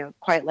feeling,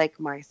 quite like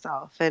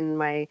myself, and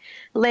my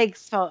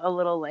legs felt a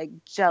little like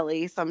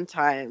jelly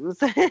sometimes,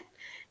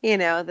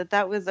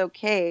 that was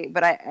okay.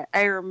 But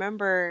I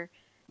remember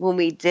when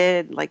we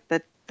did like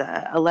the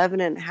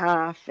 11 and a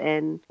half,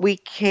 and we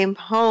came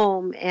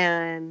home,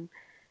 and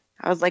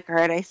I was like, all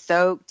right, I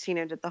soaked,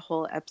 did the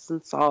whole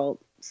Epsom salt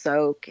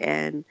soak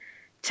and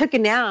took a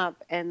nap,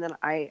 and then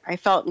I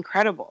felt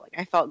incredible. Like,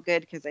 I felt good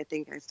because I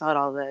think I still had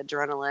all the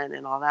adrenaline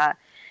and all that.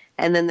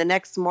 And then the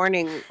next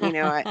morning,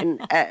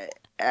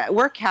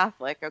 we're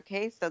Catholic,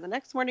 okay? So the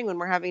next morning when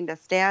we're having to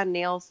stand,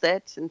 kneel,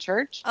 sit in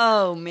church.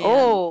 Oh, man.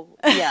 Oh,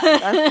 yeah.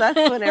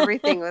 That's when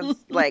everything was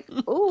like,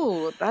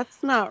 ooh,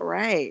 that's not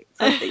right.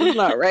 Something's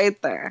not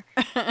right there.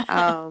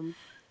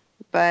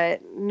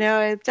 But no,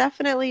 it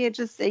definitely,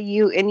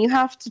 you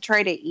have to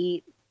try to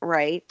eat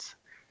right.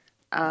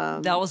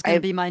 That was going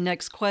to be my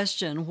next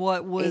question.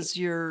 What was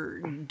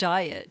your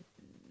diet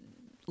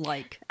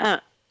like?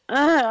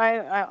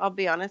 I'll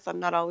be honest,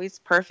 I'm not always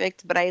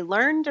perfect, but I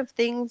learned of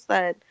things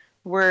that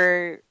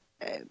were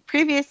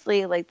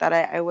previously like that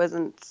I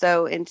wasn't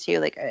so into,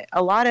 like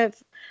a lot of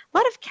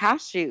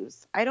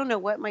cashews. I don't know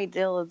what my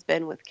deal has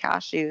been with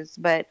cashews,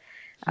 but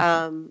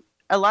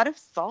a lot of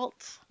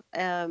salt.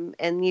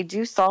 And you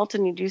do salt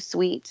and you do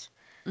sweet,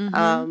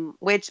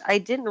 which I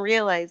didn't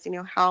realize,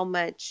 how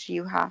much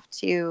you have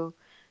to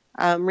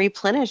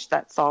replenish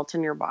that salt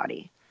in your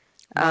body.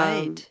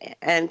 Right.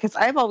 And because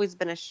I've always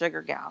been a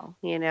sugar gal,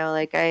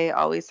 like I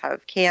always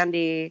have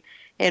candy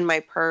in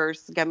my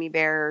purse, gummy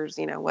bears,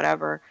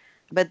 whatever.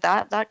 But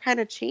that kind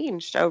of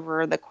changed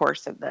over the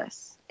course of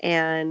this.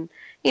 And,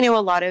 a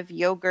lot of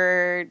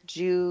yogurt,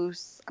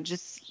 juice,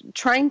 just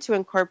trying to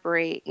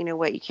incorporate,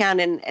 what you can.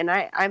 And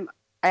I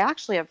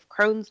actually have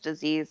Crohn's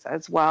disease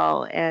as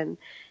well. And,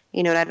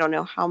 and I don't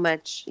know how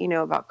much you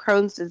know about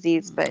Crohn's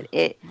disease, but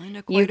I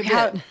know quite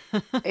a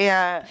bit.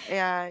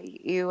 yeah,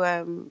 you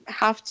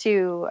have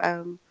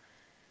to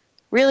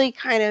really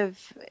kind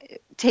of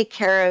take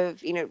care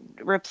of,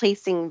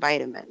 replacing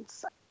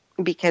vitamins,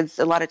 because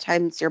a lot of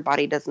times your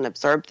body doesn't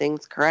absorb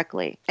things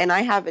correctly. And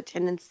I have a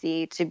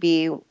tendency to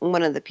be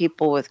one of the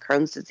people with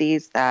Crohn's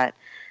disease that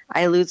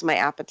I lose my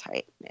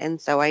appetite,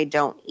 and so I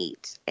don't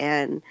eat.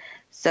 And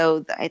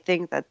so I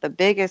think that the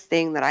biggest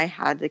thing that I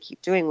had to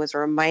keep doing was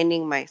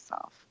reminding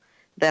myself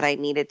that I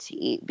needed to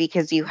eat,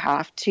 because you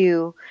have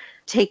to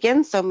take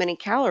in so many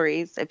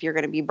calories if you're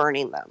going to be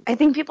burning them. I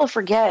think people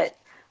forget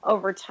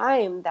over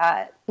time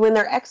that when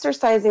they're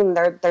exercising,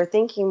 they're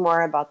thinking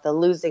more about the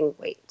losing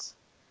weight.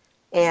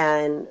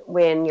 And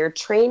when you're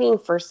training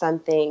for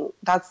something,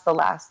 that's the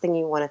last thing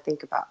you want to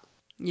think about.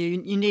 You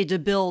need to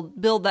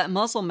build that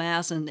muscle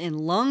mass and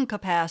lung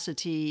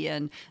capacity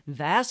and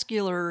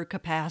vascular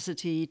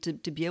capacity to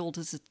be able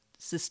to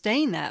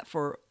sustain that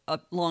for a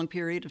long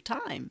period of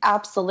time.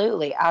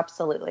 Absolutely.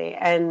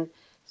 And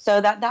so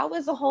that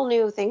was a whole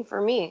new thing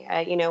for me,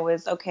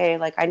 was okay,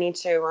 like I need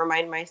to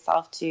remind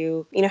myself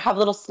to, have a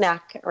little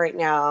snack right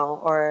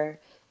now, or,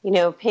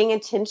 paying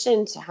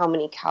attention to how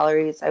many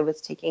calories I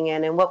was taking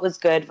in and what was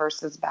good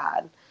versus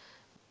bad.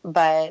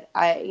 But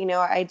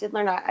I did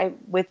learn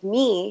with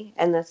me,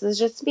 and this is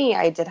just me,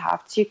 I did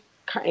have to,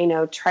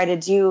 try to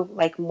do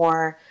like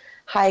more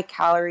high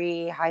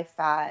calorie, high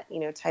fat,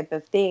 type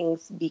of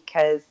things,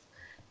 because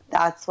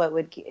that's what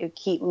would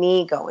keep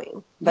me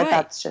going. But right.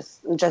 That's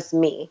just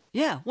me.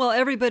 Yeah. Well,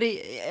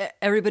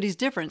 everybody's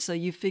different. So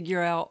you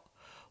figure out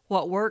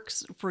what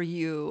works for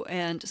you.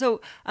 And so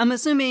I'm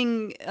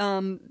assuming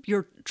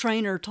your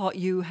trainer taught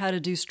you how to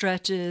do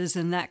stretches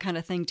and that kind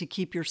of thing to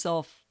keep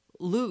yourself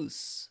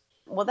loose.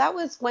 Well, that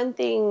was one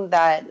thing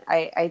that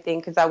I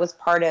think, because that was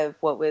part of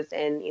what was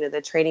in,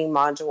 the training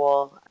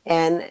module.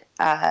 And,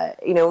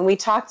 when we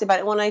talked about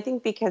it, well, I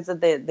think because of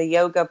the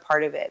yoga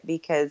part of it,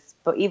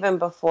 but even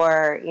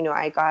before,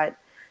 I got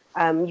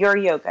your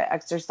yoga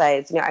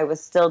exercise, I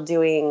was still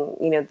doing,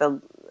 the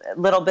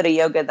little bit of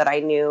yoga that I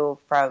knew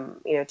from,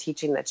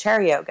 teaching the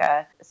chair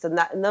yoga.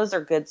 And those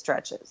are good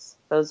stretches.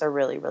 Those are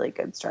really, really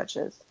good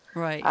stretches.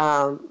 Right.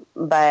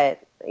 But,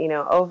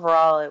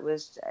 overall it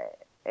was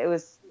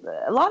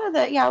a lot of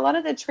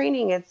the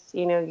training. It's,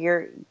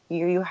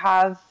 you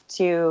have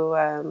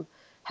to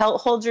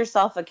hold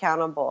yourself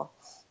accountable.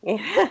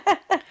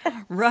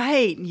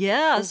 Right.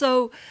 Yeah.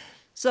 So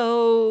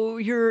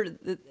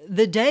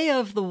the day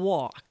of the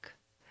walk,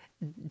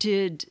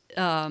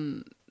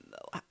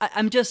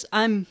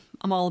 I'm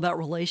all about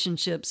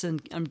relationships,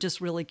 and I'm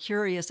just really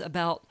curious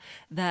about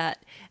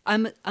that.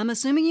 I'm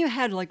assuming you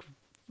had like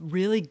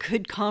really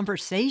good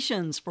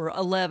conversations for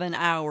 11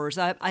 hours.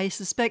 I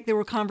suspect there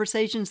were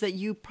conversations that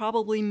you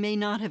probably may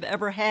not have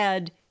ever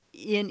had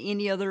in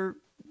any other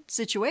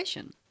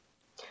situation.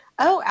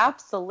 Oh,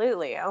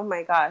 absolutely. Oh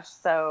my gosh.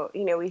 So,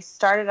 we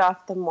started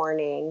off the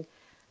morning,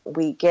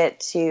 we get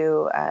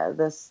to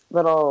this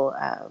little,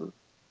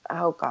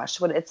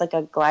 it's like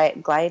a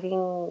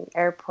gliding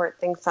airport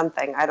thing,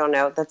 something. I don't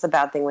know. That's a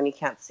bad thing when you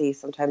can't see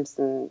sometimes,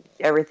 and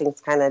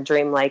everything's kind of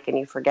dreamlike and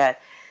you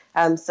forget.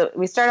 So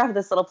we start off at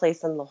this little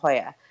place in La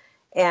Jolla,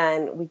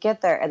 and we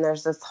get there, and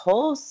there's this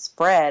whole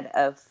spread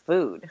of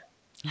food.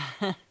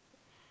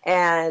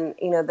 And,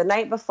 the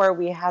night before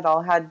we had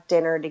all had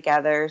dinner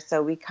together,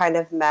 so we kind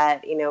of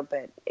met,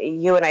 but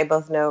you and I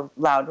both know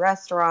loud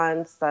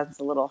restaurants. That's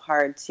a little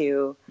hard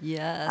to,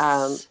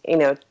 yes.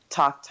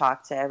 Talk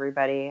to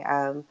everybody.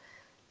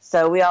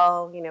 So we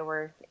all,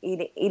 were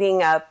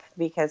eating up,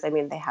 because,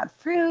 they had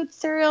fruit,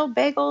 cereal,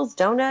 bagels,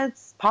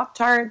 donuts,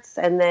 Pop-Tarts,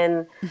 and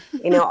then,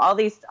 all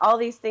these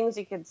things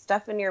you could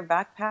stuff in your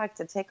backpack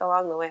to take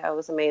along the way. It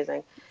was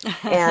amazing.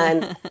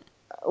 And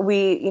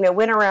we,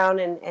 went around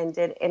and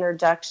did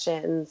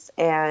introductions,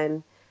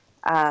 and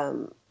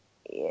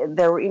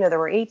there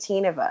were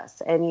 18 of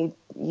us, and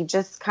you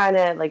just kind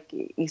of like,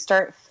 you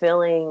start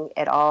feeling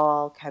it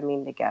all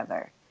coming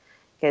together,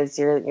 because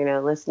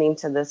you're listening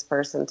to this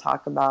person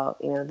talk about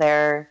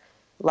their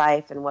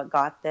life and what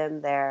got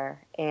them there,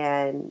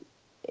 and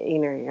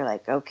you're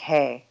like,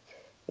 okay,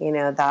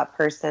 that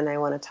person, I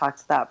want to talk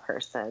to that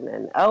person,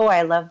 and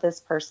I love this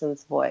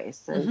person's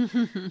voice, and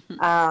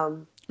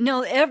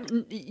No,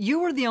 you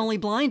were the only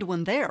blind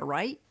one there,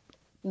 right?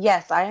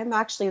 Yes, I am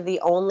actually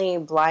the only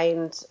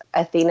blind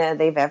Athena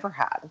they've ever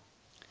had.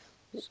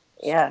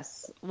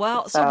 Yes.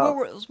 Wow.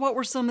 So what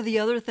were some of the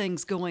other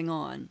things going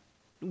on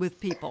with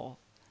people?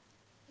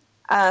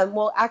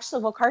 Well,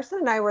 Carson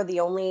and I were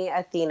the only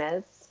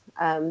Athenas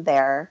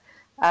there,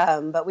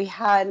 but we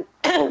had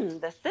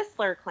the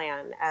Sisler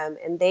clan,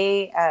 and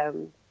they, I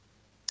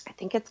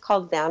think it's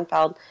called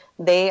Zanfeld.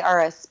 They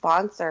are a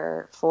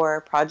sponsor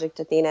for Project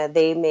Athena.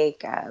 They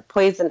make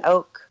poison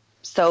oak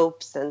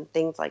soaps and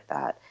things like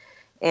that.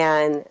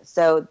 And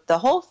so the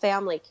whole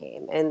family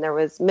came, and there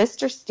was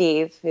Mr.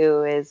 Steve,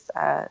 who is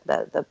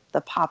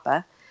the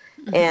papa,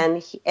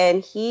 and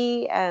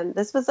he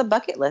this was a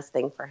bucket list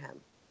thing for him.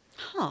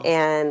 Huh.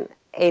 And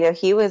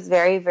he was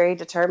very, very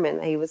determined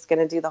that he was going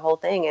to do the whole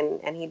thing,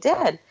 and he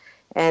did.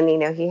 And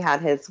he had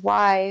his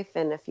wife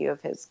and a few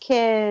of his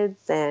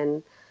kids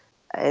and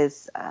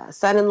his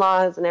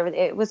son-in-laws and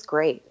everything. It was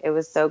great. It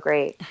was so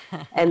great.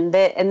 And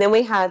then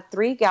we had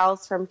 3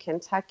 gals from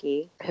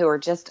Kentucky who are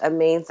just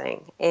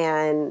amazing.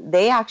 And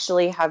they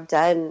actually have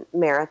done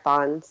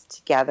marathons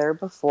together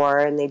before,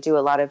 and they do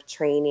a lot of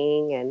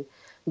training and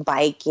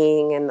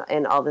biking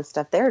and all this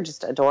stuff. They're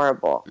just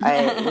adorable.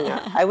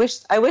 I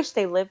wish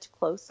they lived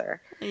closer.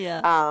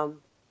 Yeah.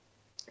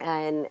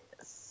 And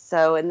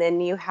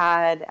then you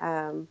had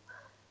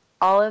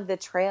all of the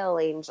trail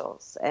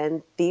angels,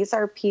 and these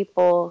are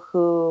people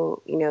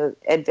who,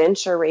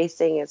 adventure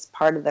racing is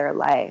part of their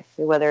life,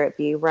 whether it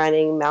be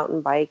running, mountain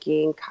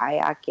biking,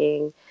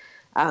 kayaking.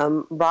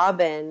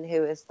 Robin,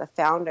 who is the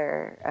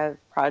founder of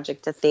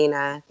Project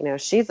Athena,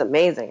 she's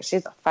amazing.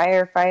 She's a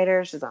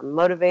firefighter. She's a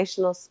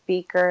motivational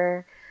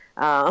speaker,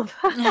 all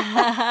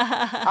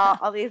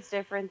these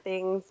different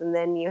things. And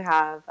then you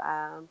have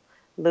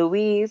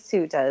Louise,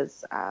 who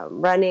does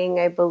running,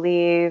 I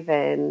believe,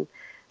 and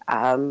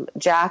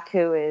Jack,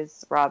 who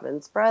is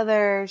Robin's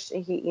brother,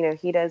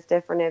 he does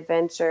different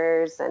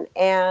adventures, and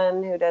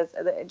Anne, who does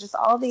just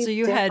all these. So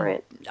you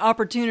had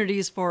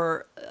opportunities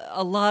for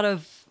a lot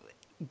of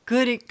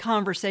good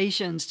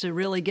conversations to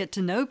really get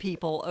to know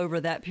people over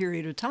that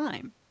period of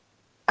time.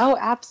 Oh,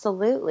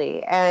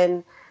 absolutely.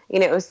 And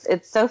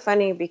it's so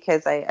funny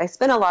because I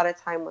spent a lot of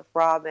time with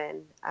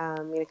Robin,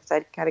 because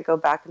I'd kind of go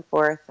back and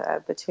forth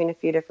between a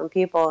few different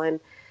people, and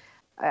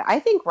I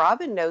think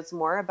Robin knows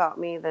more about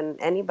me than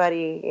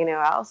anybody,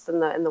 else in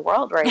the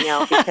world right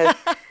now, because,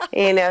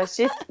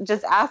 she's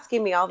just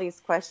asking me all these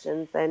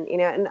questions, and,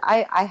 and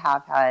I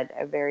have had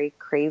a very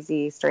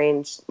crazy,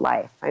 strange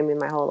life. I mean,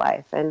 my whole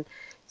life. And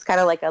it's kind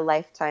of like a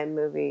Lifetime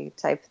movie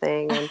type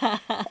thing.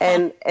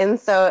 And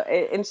so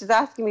she's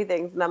asking me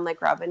things, and I'm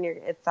like, Robin,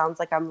 it sounds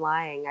like I'm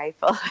lying. I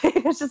feel like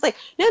it's just like,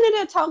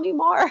 no, tell me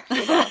more.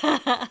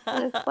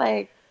 And it's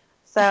like,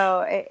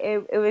 so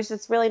it was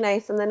just really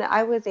nice. And then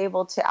I was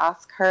able to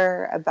ask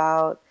her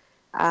about,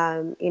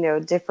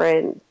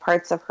 different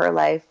parts of her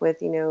life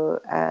with,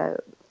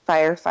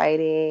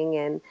 firefighting,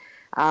 and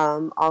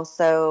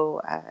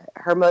also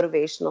her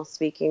motivational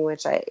speaking,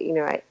 which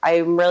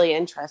I'm really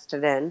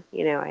interested in.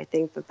 I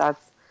think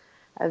that's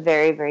a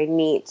very, very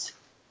neat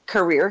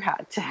career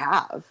to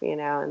have,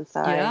 and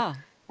so yeah.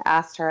 I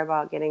asked her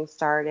about getting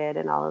started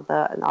and all of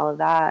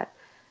that.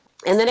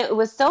 And then it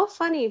was so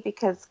funny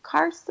because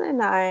Carson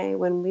and I,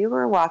 when we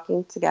were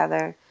walking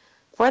together,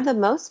 for the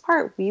most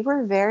part, we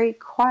were very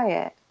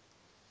quiet,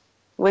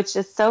 which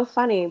is so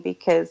funny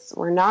because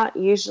we're not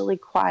usually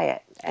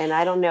quiet. And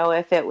I don't know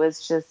if it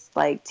was just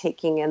like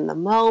taking in the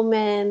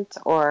moment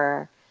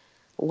or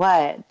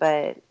what,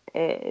 but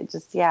it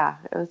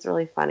was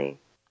really funny.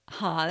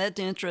 That's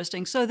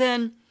interesting.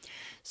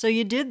 So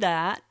you did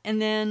that,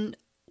 and then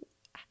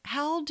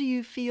how do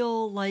you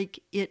feel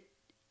like it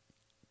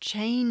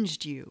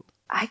changed you?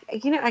 I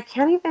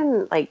can't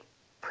even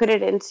put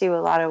it into a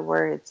lot of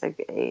words.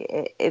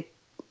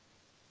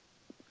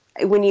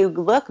 When you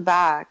look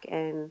back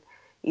and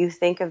you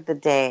think of the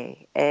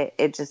day,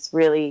 it just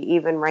really,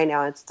 even right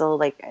now, it's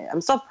still I'm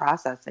still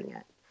processing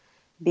it,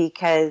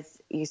 because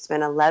you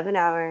spent 11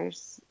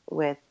 hours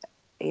with,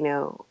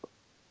 a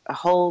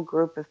whole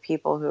group of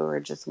people who are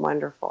just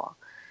wonderful.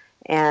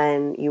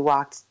 And you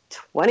walked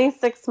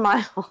 26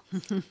 miles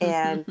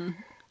and,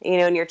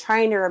 and you're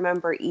trying to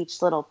remember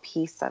each little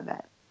piece of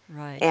it.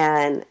 Right.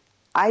 And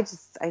I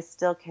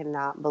still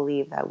cannot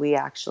believe that we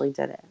actually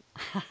did it.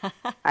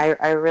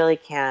 I really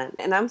can't.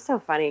 And I'm so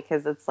funny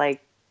because it's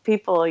like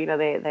people,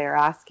 they're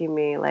asking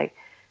me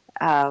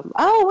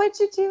oh, what'd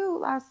you do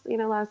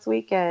last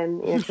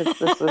weekend? Cause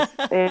this was,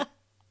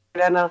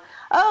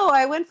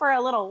 I went for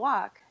a little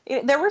walk.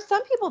 There were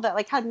some people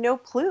that had no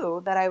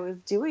clue that I was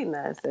doing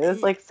this.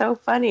 It was so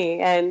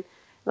funny. And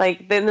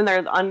then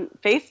they're on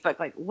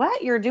Facebook,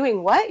 what? You're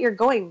doing what? You're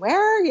going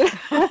where?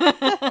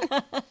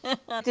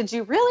 Did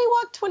you really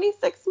walk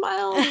 26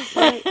 miles?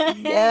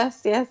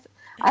 Yes.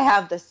 I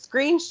have the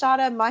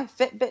screenshot of my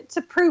Fitbit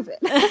to prove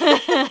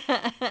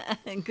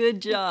it.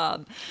 Good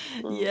job.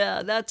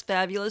 Yeah, that's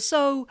fabulous.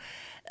 So,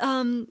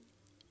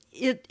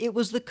 it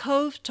was the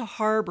cove to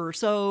harbor.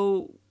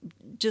 So,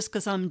 just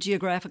because I'm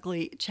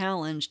geographically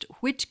challenged,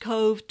 which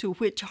cove to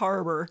which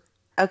harbor?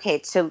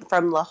 Okay,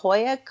 from La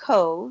Jolla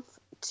Cove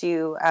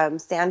to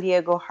San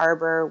Diego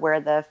Harbor, where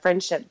the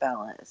Friendship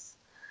Bell is.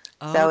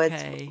 Okay. So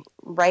it's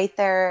right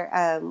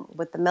there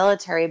with the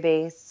military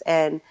base.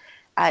 And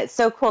it's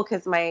so cool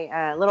because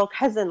my little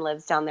cousin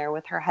lives down there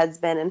with her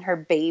husband and her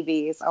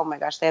babies. Oh my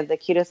gosh, they have the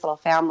cutest little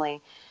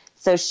family.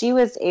 So she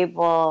was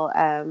able,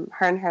 her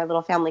and her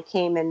little family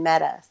came and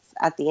met us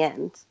at the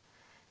end.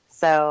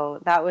 So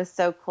that was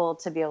so cool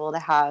to be able to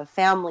have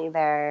family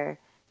there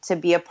to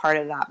be a part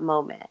of that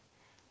moment.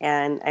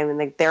 And I mean,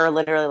 like, they're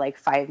literally like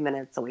 5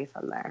 minutes away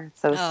from there.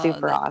 So it's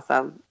super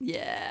awesome.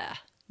 Yeah,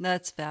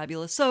 that's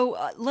fabulous. So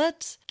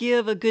let's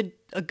give a good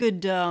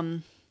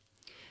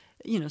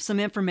some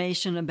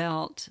information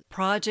about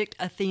Project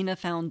Athena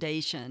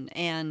Foundation,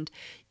 and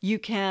you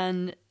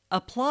can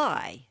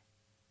apply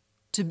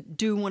to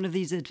do one of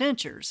these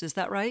adventures. Is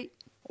that right?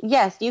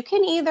 Yes, you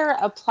can either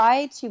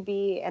apply to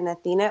be an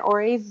Athena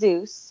or a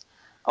Zeus,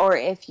 or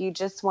if you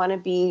just want to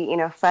be,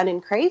 fun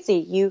and crazy,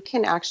 you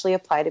can actually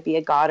apply to be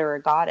a god or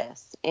a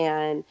goddess.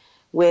 And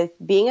with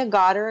being a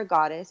god or a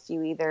goddess,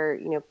 you either,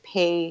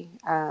 pay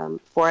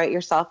for it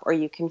yourself, or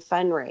you can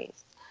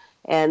fundraise.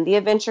 And the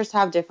adventures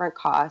have different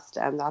costs.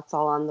 That's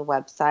all on the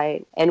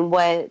website. And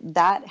what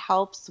that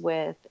helps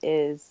with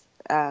is,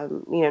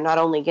 not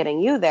only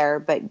getting you there,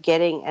 but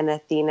getting an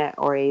Athena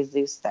or a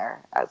Zeus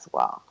there as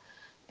well,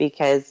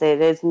 because it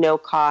is no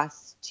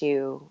cost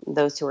to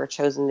those who are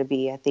chosen to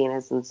be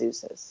Athenas and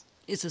Zeuses.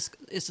 It's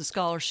a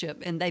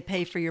scholarship, and they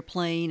pay for your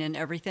plane and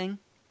everything?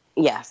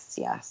 Yes.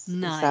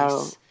 Nice.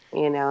 So,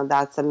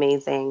 that's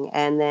amazing.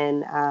 And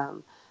then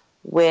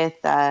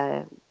with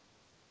the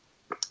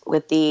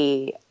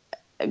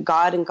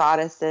God and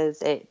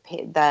Goddesses, it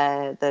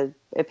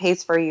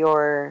pays for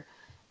your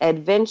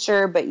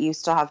adventure, but you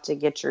still have to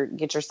get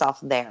yourself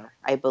there.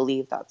 I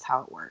believe that's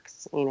how it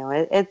works.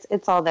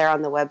 It's all there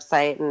on the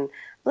website, and I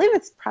believe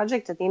it's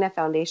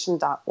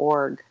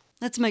projectathenafoundation.org.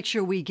 Let's make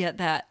sure we get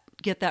that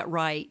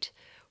right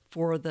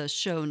for the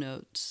show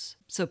notes,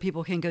 so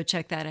people can go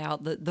check that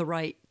out. The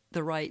right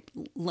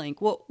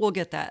link. We'll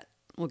get that.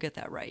 We'll get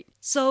that right.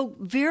 So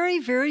very,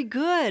 very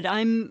good.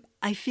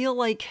 I feel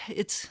like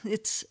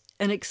it's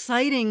an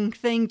exciting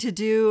thing to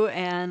do,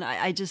 and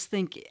I just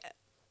think,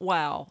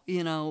 wow,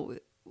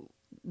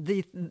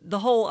 the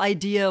whole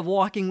idea of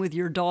walking with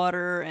your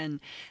daughter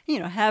and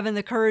having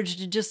the courage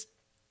to just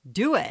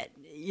do it,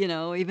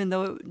 even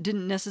though it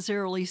didn't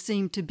necessarily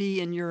seem to be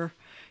in your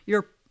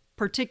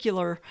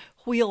particular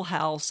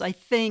wheelhouse. I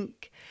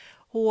think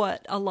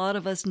what a lot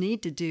of us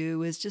need to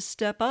do is just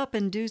step up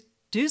and do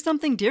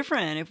something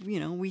different. If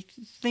we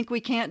think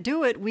we can't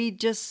do it, we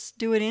just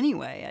do it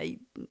anyway. I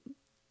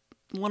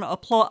want to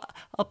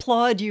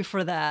applaud you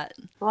for that.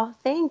 Well,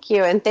 thank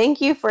you, and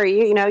thank you for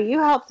you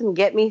helped them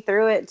get me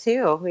through it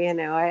too.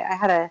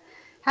 I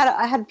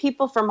had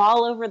people from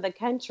all over the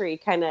country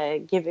kind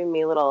of giving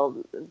me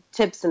little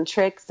tips and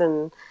tricks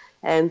and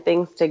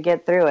things to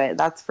get through it.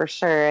 That's for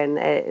sure,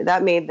 and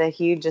that made the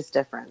hugest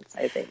difference,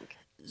 I think.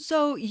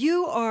 So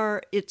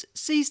it's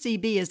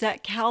CCB. Is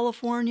that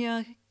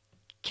California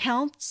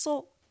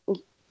Council?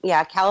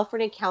 Yeah,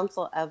 California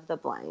Council of the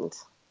Blind.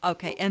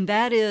 Okay, and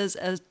that is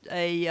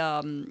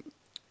a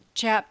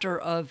chapter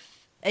of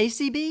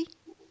ACB?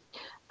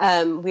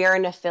 We are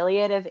an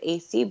affiliate of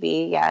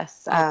ACB,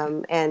 yes.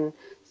 Okay. And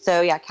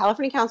so,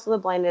 California Council of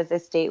the Blind is a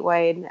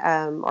statewide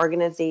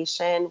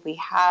organization. We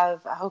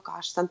have,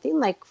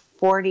 something like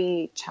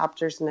 40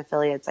 chapters and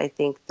affiliates, I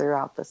think,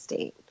 throughout the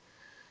state.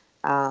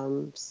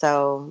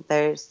 So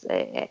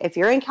if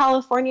you're in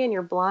California and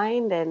you're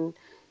blind and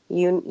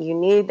you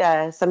need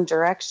some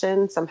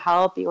direction, some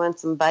help, you want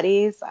some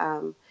buddies,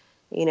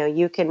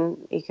 you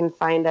can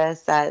find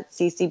us at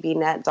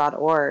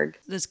ccbnet.org.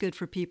 That's good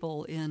for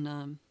people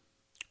in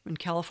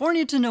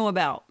California to know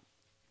about.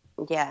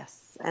 Yes.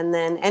 And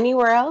then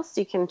anywhere else,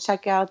 you can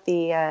check out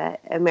the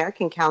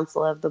American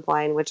Council of the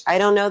Blind, which I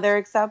don't know their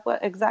exact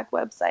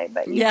website,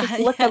 but you just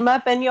look them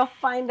up and you'll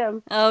find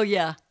them. Oh,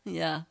 yeah.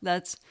 Yeah,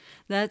 that's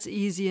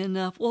easy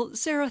enough. Well,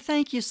 Sarah,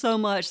 thank you so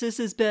much. This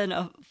has been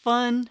a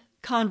fun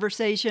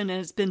conversation,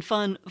 and it's been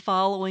fun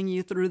following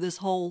you through this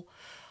whole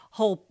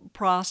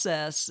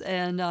process.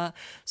 And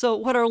so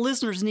what our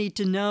listeners need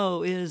to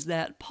know is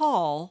that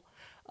Paul,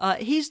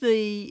 he's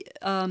the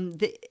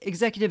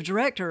executive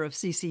director of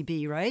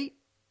CCB, right?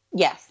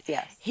 Yes.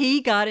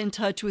 He got in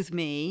touch with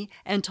me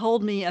and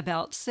told me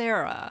about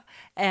Sarah.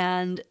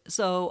 And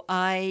so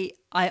I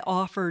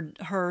offered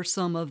her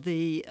some of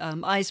the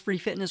Eyes Free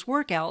Fitness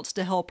workouts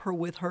to help her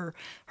with her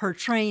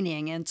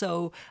training. And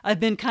so I've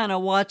been kind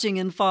of watching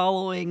and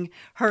following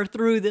her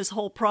through this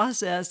whole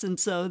process. And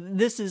so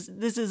this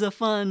is a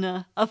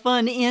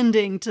fun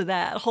ending to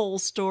that whole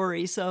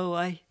story. So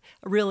I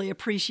really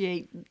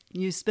appreciate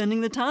you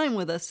spending the time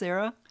with us,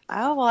 Sarah.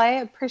 Oh, well, I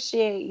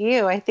appreciate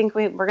you. I think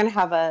we're going to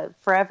have a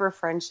forever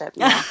friendship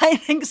now. I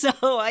think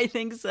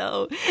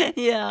so.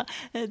 Yeah,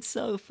 it's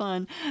so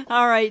fun.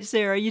 All right,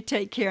 Sarah, you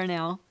take care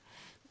now.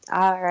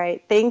 All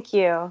right. Thank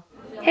you.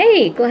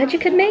 Hey, glad you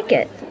could make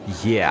it.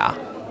 Yeah.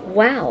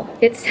 Wow,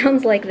 it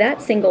sounds like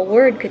that single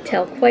word could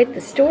tell quite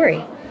the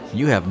story.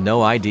 You have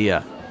no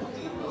idea.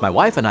 My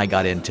wife and I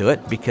got into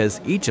it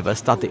because each of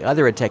us thought the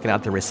other had taken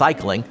out the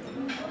recycling,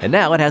 and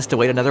now it has to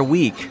wait another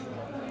week.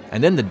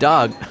 And then the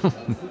dog,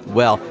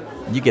 well,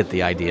 you get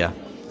the idea.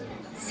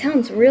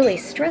 Sounds really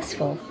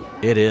stressful.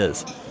 It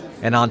is.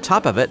 And on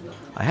top of it,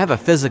 I have a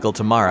physical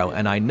tomorrow,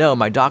 and I know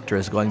my doctor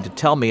is going to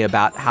tell me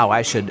about how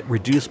I should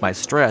reduce my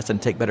stress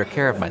and take better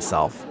care of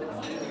myself.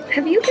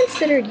 Have you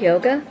considered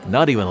yoga?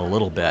 Not even a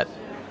little bit.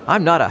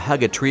 I'm not a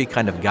hug-a-tree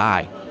kind of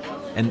guy.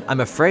 And I'm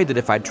afraid that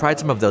if I tried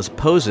some of those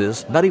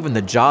poses, not even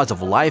the jaws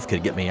of life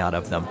could get me out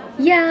of them.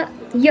 Yeah,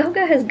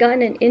 yoga has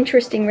gotten an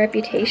interesting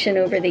reputation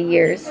over the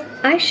years.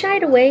 I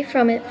shied away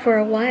from it for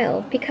a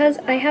while because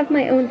I have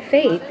my own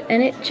faith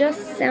and it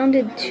just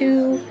sounded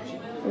too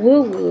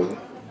woo-woo,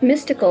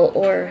 mystical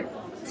or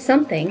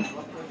something.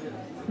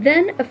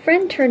 Then a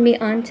friend turned me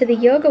on to the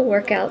yoga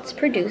workouts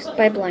produced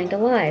by Blind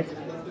Alive.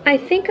 I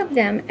think of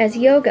them as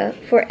yoga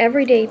for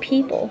everyday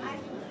people.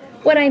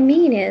 What I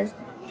mean is,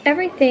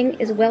 everything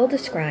is well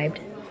described,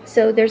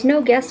 so there's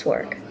no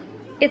guesswork.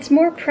 It's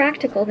more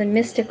practical than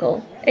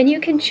mystical, and you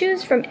can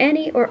choose from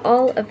any or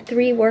all of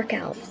 3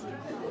 workouts.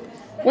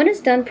 One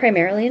is done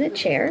primarily in a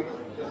chair,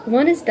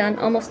 one is done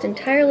almost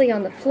entirely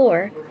on the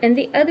floor, and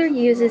the other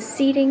uses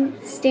seating,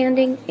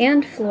 standing,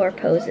 and floor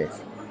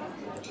poses.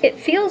 It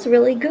feels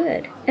really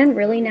good and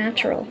really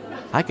natural.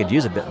 I could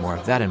use a bit more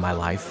of that in my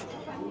life.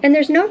 And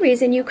there's no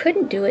reason you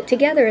couldn't do it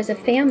together as a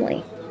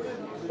family.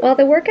 While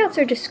the workouts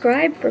are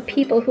described for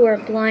people who are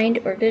blind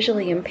or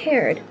visually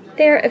impaired,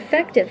 they are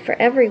effective for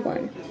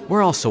everyone.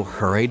 We're all so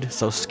hurried,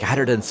 so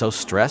scattered, and so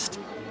stressed.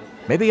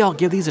 Maybe I'll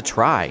give these a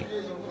try.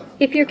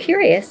 If you're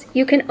curious,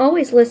 you can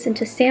always listen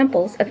to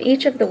samples of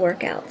each of the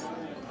workouts.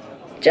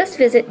 Just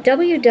visit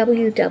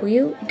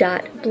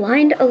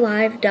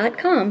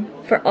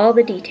www.blindalive.com for all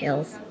the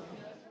details.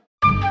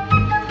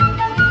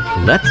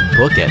 Let's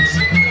book it.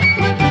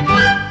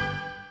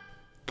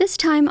 This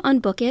time on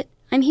Book It,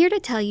 I'm here to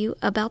tell you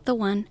about the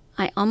one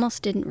I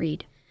almost didn't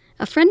read.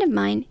 A friend of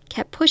mine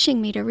kept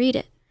pushing me to read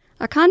it.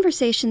 Our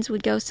conversations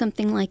would go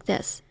something like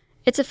this.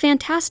 "It's a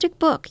fantastic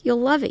book. You'll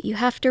love it. You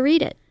have to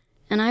read it."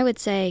 And I would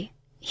say,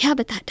 "Yeah,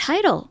 but that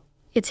title,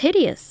 it's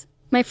hideous."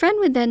 My friend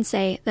would then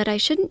say that I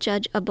shouldn't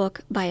judge a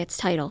book by its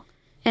title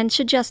and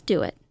should just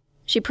do it.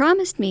 She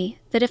promised me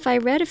that if I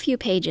read a few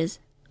pages,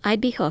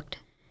 I'd be hooked.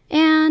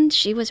 And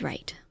she was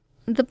right.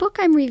 The book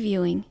I'm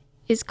reviewing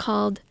is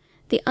called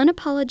The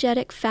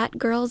Unapologetic Fat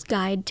Girl's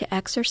Guide to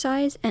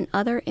Exercise and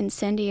Other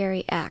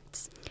Incendiary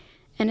Acts,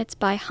 and it's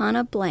by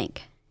Hannah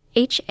Blank,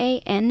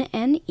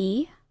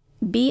 Hanneblank.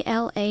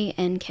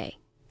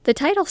 The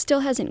title still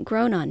hasn't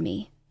grown on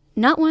me,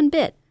 not one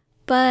bit,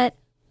 but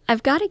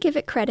I've got to give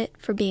it credit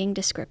for being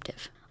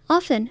descriptive.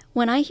 Often,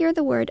 when I hear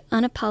the word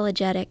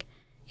unapologetic,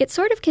 it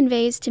sort of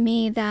conveys to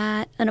me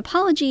that an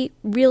apology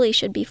really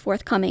should be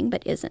forthcoming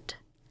but isn't.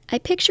 I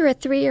picture a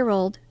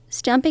 3-year-old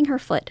stamping her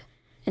foot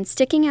and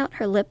sticking out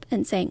her lip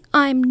and saying,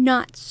 "I'm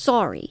not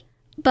sorry."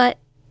 But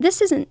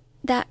this isn't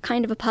that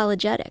kind of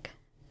apologetic.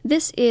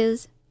 This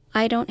is,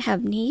 I don't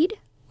have need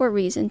or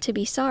reason to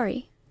be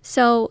sorry.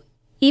 So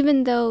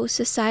even though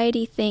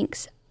society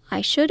thinks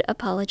I should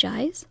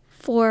apologize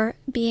for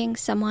being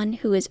someone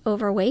who is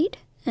overweight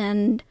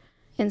and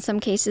in some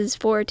cases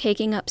for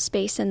taking up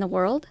space in the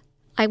world,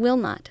 I will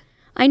not.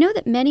 I know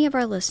that many of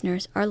our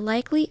listeners are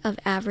likely of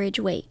average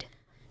weight,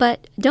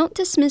 but don't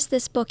dismiss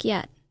this book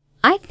yet.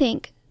 I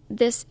think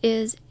this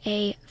is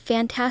a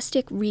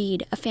fantastic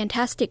read, a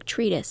fantastic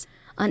treatise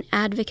on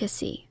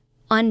advocacy,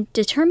 on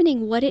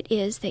determining what it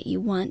is that you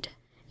want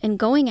and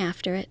going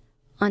after it,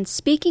 on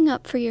speaking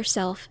up for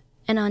yourself,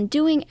 and on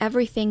doing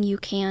everything you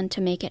can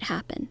to make it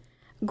happen.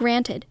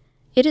 Granted,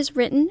 it is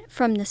written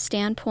from the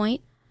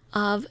standpoint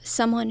of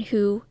someone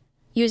who,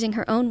 using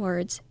her own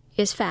words,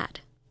 is fat.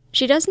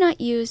 She does not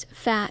use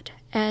fat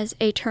as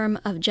a term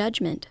of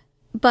judgment,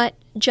 but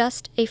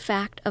just a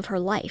fact of her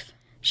life.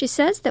 She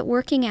says that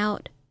working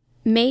out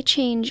may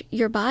change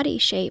your body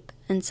shape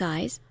and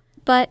size,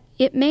 but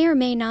it may or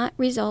may not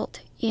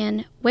result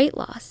in weight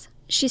loss.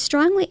 She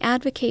strongly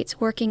advocates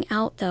working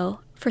out, though,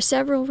 for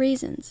several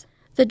reasons.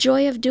 The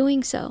joy of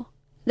doing so,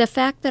 the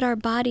fact that our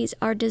bodies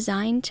are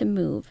designed to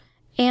move,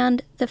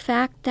 and the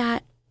fact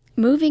that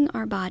moving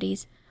our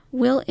bodies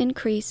will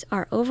increase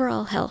our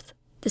overall health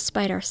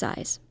despite our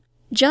size.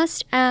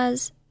 Just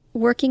as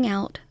working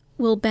out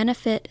will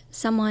benefit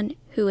someone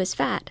who is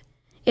fat,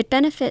 it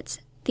benefits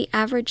the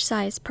average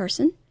size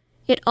person.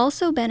 It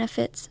also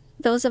benefits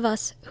those of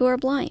us who are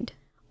blind.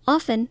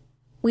 Often,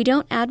 we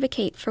don't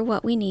advocate for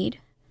what we need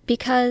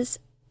because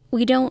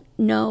we don't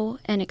know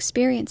and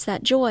experience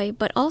that joy,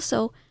 but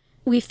also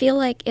we feel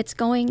like it's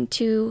going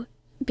to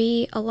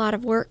be a lot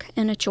of work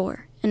and a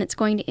chore, and it's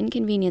going to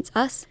inconvenience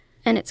us,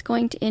 and it's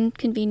going to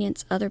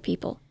inconvenience other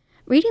people.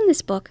 Reading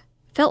this book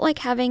felt like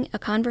having a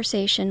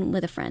conversation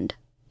with a friend.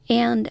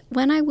 And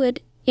when I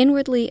would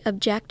inwardly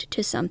object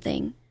to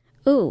something,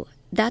 "Ooh,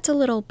 that's a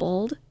little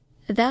bold,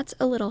 that's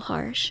a little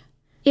harsh,"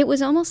 it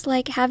was almost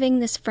like having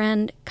this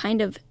friend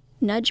kind of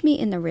nudge me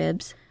in the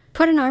ribs,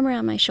 put an arm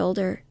around my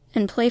shoulder,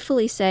 and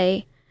playfully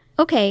say,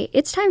 "Okay,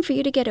 it's time for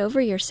you to get over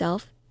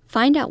yourself,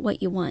 find out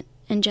what you want,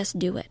 and just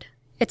do it."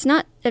 It's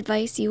not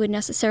advice you would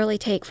necessarily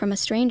take from a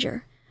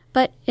stranger,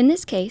 but in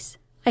this case,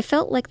 I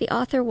felt like the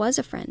author was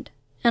a friend,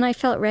 and I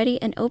felt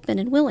ready and open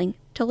and willing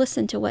to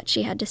listen to what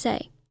she had to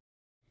say.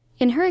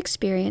 In her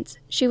experience,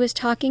 she was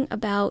talking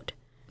about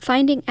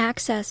finding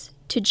access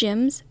to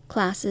gyms,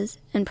 classes,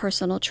 and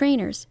personal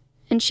trainers,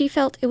 and she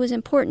felt it was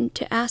important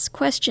to ask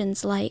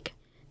questions like,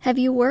 have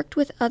you worked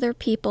with other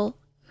people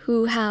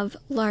who have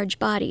large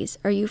bodies?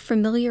 Are you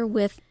familiar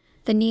with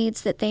the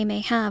needs that they may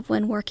have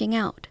when working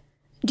out?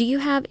 Do you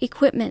have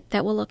equipment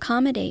that will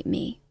accommodate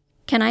me?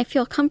 Can I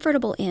feel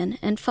comfortable in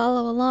and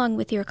follow along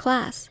with your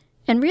class?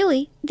 And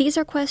really, these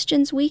are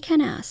questions we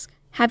can ask.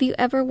 Have you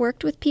ever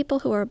worked with people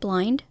who are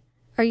blind?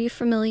 Are you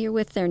familiar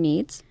with their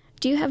needs?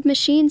 Do you have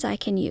machines I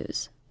can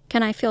use?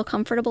 Can I feel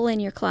comfortable in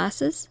your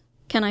classes?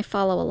 Can I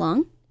follow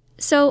along?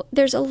 So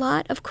there's a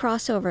lot of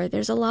crossover.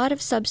 There's a lot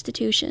of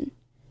substitution.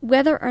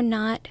 Whether or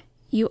not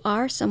you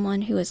are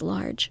someone who is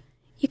large,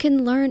 you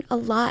can learn a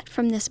lot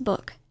from this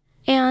book.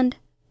 And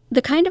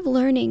the kind of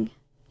learning,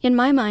 in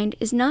my mind,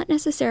 is not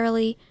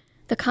necessarily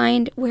the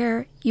kind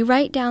where you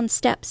write down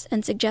steps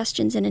and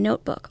suggestions in a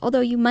notebook,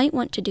 although you might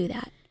want to do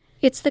that.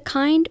 It's the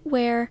kind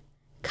where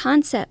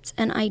concepts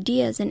and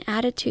ideas and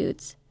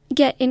attitudes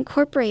get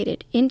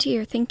incorporated into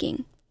your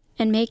thinking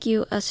and make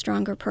you a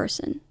stronger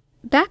person.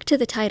 Back to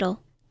the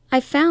title, I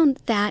found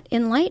that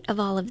in light of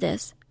all of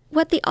this,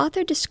 what the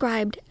author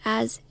described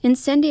as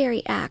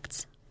incendiary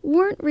acts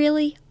weren't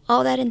really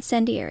all that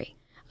incendiary.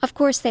 Of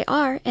course they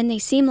are, and they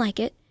seem like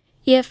it,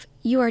 if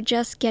you are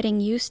just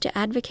getting used to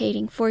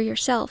advocating for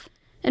yourself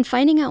and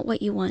finding out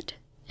what you want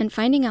and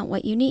finding out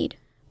what you need.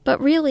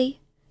 But really,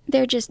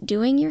 they're just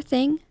doing your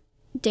thing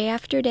day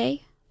after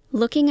day,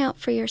 looking out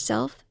for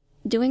yourself,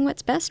 doing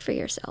what's best for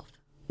yourself.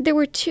 There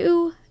were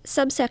 2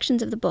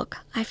 subsections of the book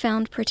I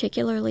found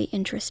particularly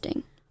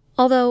interesting,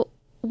 although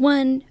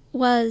one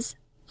was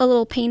a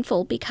little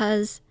painful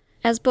because,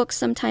 as books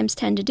sometimes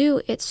tend to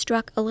do, it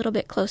struck a little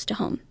bit close to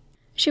home.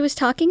 She was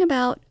talking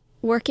about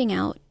working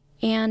out,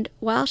 and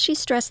while she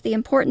stressed the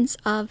importance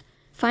of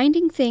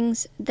finding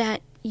things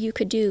that you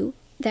could do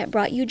that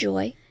brought you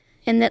joy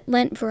and that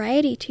lent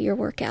variety to your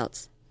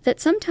workouts, that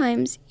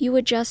sometimes you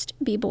would just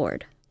be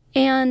bored.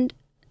 And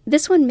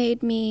this one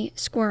made me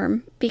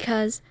squirm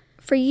because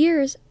for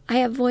years I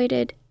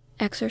avoided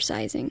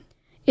exercising.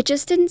 It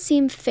just didn't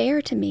seem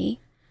fair to me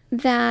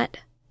that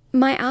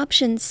my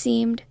options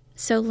seemed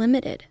so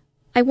limited.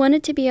 I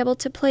wanted to be able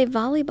to play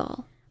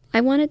volleyball.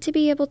 I wanted to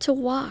be able to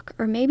walk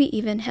or maybe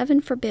even,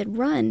 heaven forbid,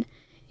 run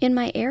in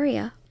my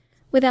area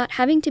without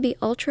having to be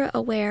ultra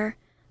aware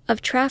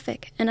of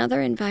traffic and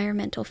other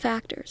environmental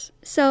factors.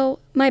 So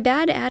my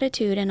bad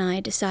attitude and I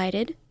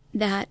decided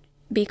that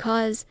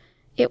because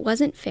it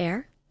wasn't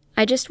fair,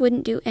 I just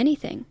wouldn't do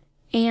anything.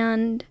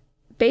 And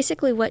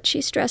basically what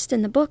she stressed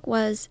in the book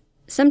was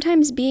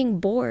sometimes being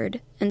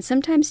bored and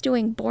sometimes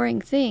doing boring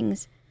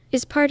things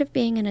is part of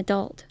being an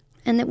adult,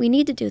 and that we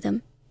need to do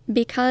them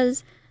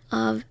because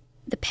of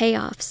the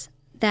payoffs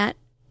that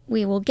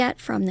we will get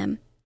from them.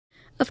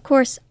 Of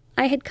course,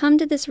 I had come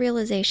to this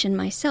realization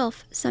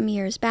myself some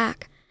years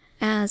back,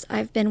 as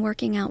I've been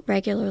working out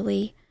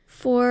regularly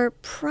for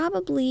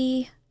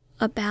probably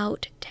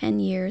about 10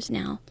 years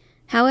now.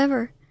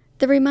 However,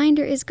 the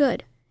reminder is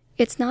good.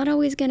 It's not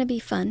always going to be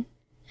fun,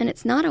 and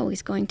it's not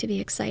always going to be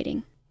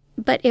exciting,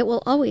 but it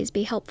will always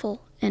be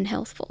helpful and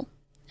healthful.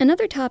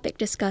 Another topic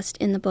discussed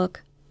in the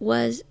book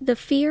was the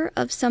fear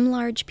of some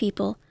large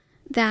people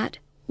that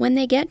when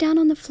they get down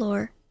on the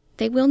floor,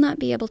 they will not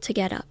be able to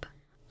get up.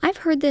 I've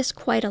heard this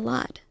quite a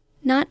lot,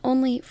 not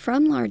only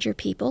from larger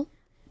people,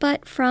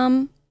 but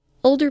from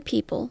older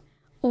people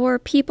or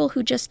people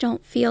who just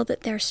don't feel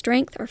that their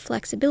strength or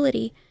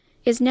flexibility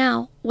is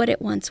now what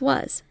it once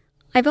was.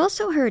 I've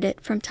also heard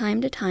it from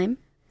time to time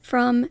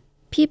from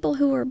people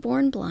who were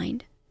born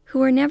blind, who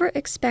were never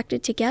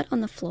expected to get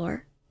on the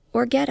floor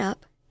or get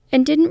up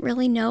and didn't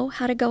really know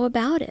how to go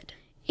about it,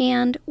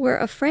 and were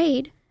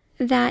afraid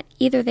that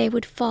either they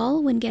would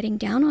fall when getting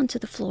down onto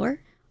the floor,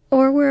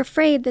 or were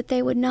afraid that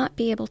they would not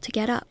be able to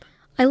get up.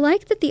 I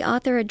like that the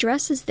author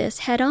addresses this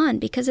head on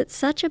because it's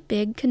such a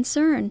big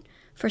concern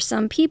for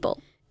some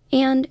people.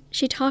 And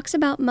she talks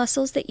about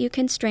muscles that you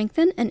can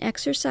strengthen and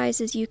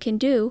exercises you can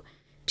do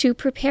to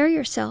prepare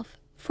yourself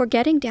for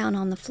getting down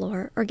on the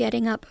floor or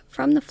getting up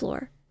from the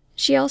floor.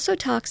 She also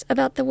talks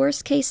about the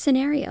worst case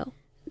scenario,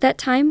 that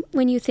time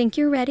when you think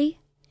you're ready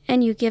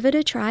and you give it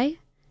a try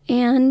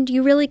and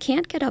you really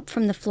can't get up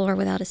from the floor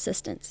without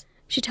assistance.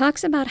 She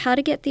talks about how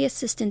to get the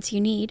assistance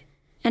you need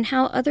and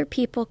how other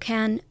people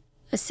can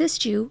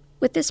assist you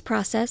with this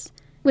process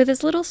with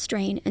as little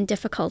strain and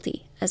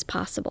difficulty as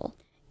possible.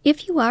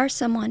 If you are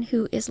someone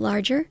who is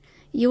larger,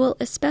 you will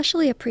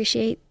especially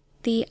appreciate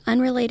the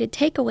unrelated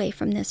takeaway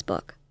from this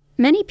book.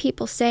 Many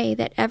people say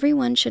that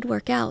everyone should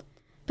work out,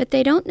 but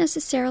they don't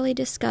necessarily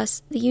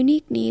discuss the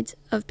unique needs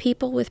of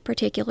people with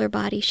particular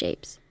body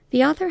shapes.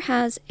 The author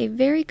has a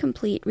very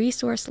complete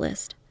resource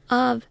list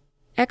of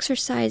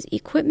exercise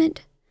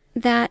equipment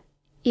that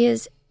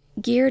is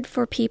geared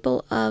for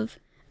people of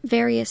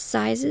various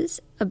sizes,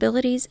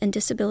 abilities, and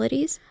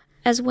disabilities,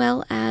 as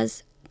well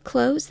as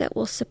clothes that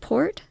will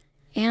support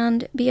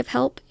and be of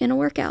help in a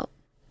workout.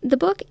 The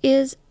book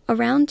is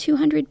around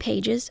 200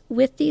 pages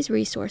with these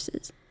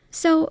resources,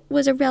 so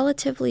was a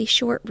relatively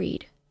short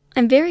read.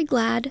 I'm very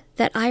glad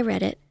that I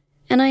read it,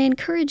 and I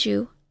encourage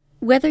you,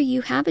 whether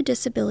you have a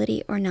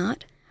disability or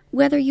not,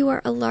 whether you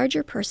are a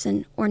larger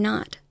person or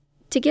not,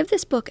 to give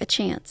this book a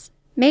chance.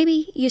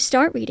 Maybe you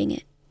start reading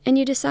it and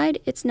you decide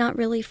it's not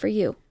really for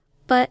you,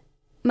 but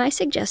my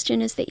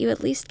suggestion is that you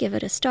at least give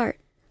it a start.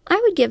 I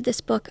would give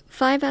this book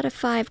 5 out of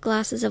 5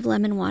 glasses of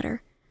lemon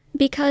water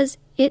because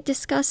it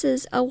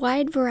discusses a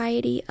wide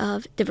variety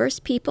of diverse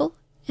people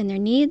and their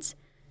needs.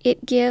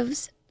 It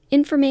gives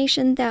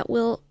information that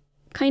will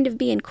kind of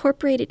be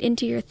incorporated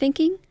into your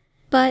thinking,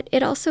 but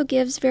it also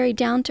gives very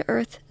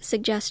down-to-earth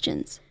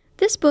suggestions.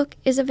 This book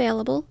is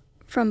available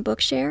from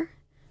Bookshare,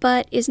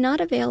 but is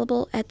not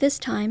available at this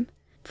time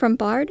from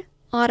Bard,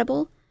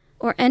 Audible,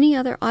 or any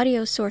other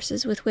audio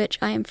sources with which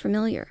I am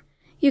familiar.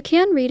 You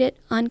can read it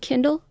on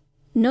Kindle,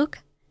 Nook,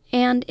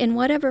 and in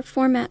whatever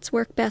formats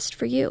work best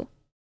for you.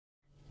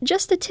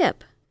 Just a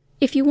tip,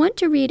 if you want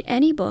to read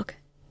any book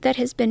that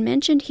has been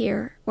mentioned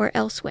here or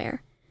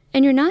elsewhere,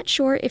 and you're not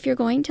sure if you're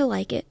going to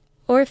like it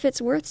or if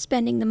it's worth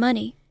spending the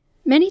money,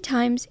 many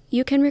times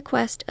you can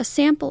request a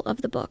sample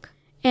of the book,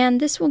 and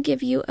this will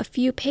give you a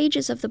few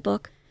pages of the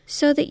book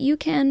so that you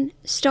can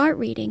start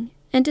reading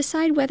and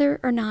decide whether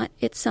or not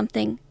it's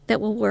something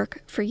that will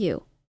work for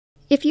you.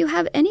 If you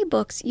have any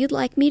books you'd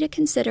like me to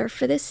consider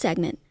for this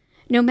segment,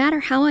 no matter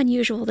how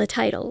unusual the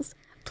titles,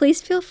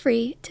 please feel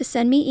free to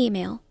send me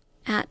email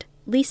at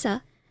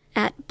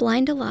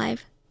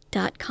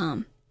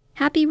lisa@blindalive.com.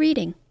 Happy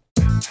reading!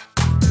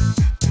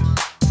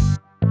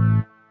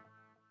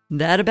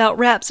 That about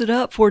wraps it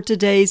up for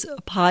today's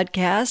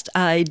podcast.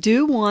 I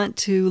do want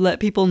to let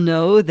people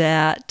know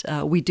that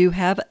we do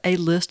have a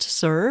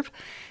listserv,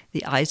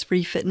 the Eyes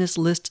Free Fitness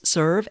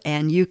listserv,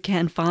 and you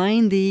can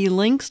find the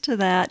links to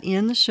that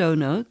in the show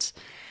notes.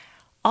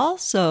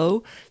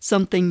 Also,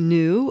 something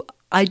new,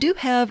 I do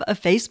have a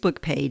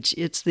Facebook page.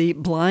 It's the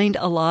Blind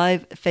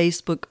Alive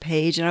Facebook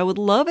page, and I would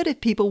love it if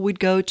people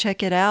would go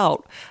check it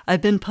out.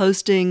 I've been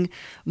posting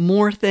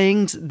more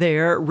things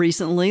there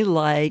recently,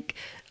 like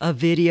a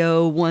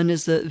video. One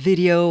is a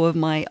video of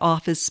my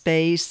office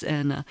space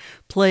and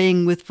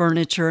playing with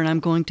furniture, and I'm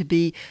going to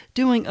be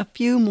doing a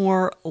few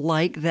more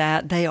like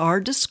that. They are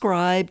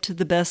described to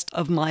the best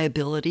of my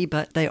ability,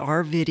 but they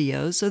are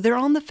videos, so they're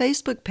on the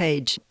Facebook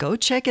page. Go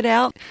check it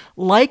out.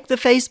 Like the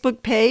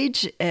Facebook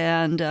page,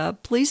 and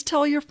please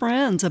tell your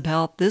friends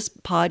about this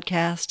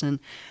podcast and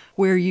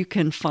where you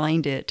can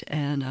find it.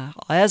 And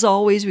as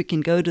always, we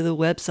can go to the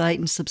website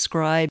and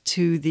subscribe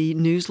to the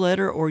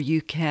newsletter, or you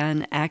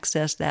can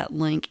access that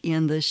link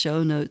in the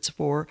show notes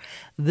for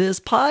this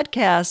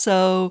podcast.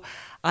 So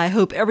I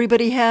hope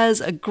everybody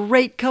has a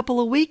great couple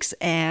of weeks,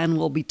 and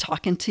we'll be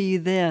talking to you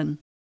then.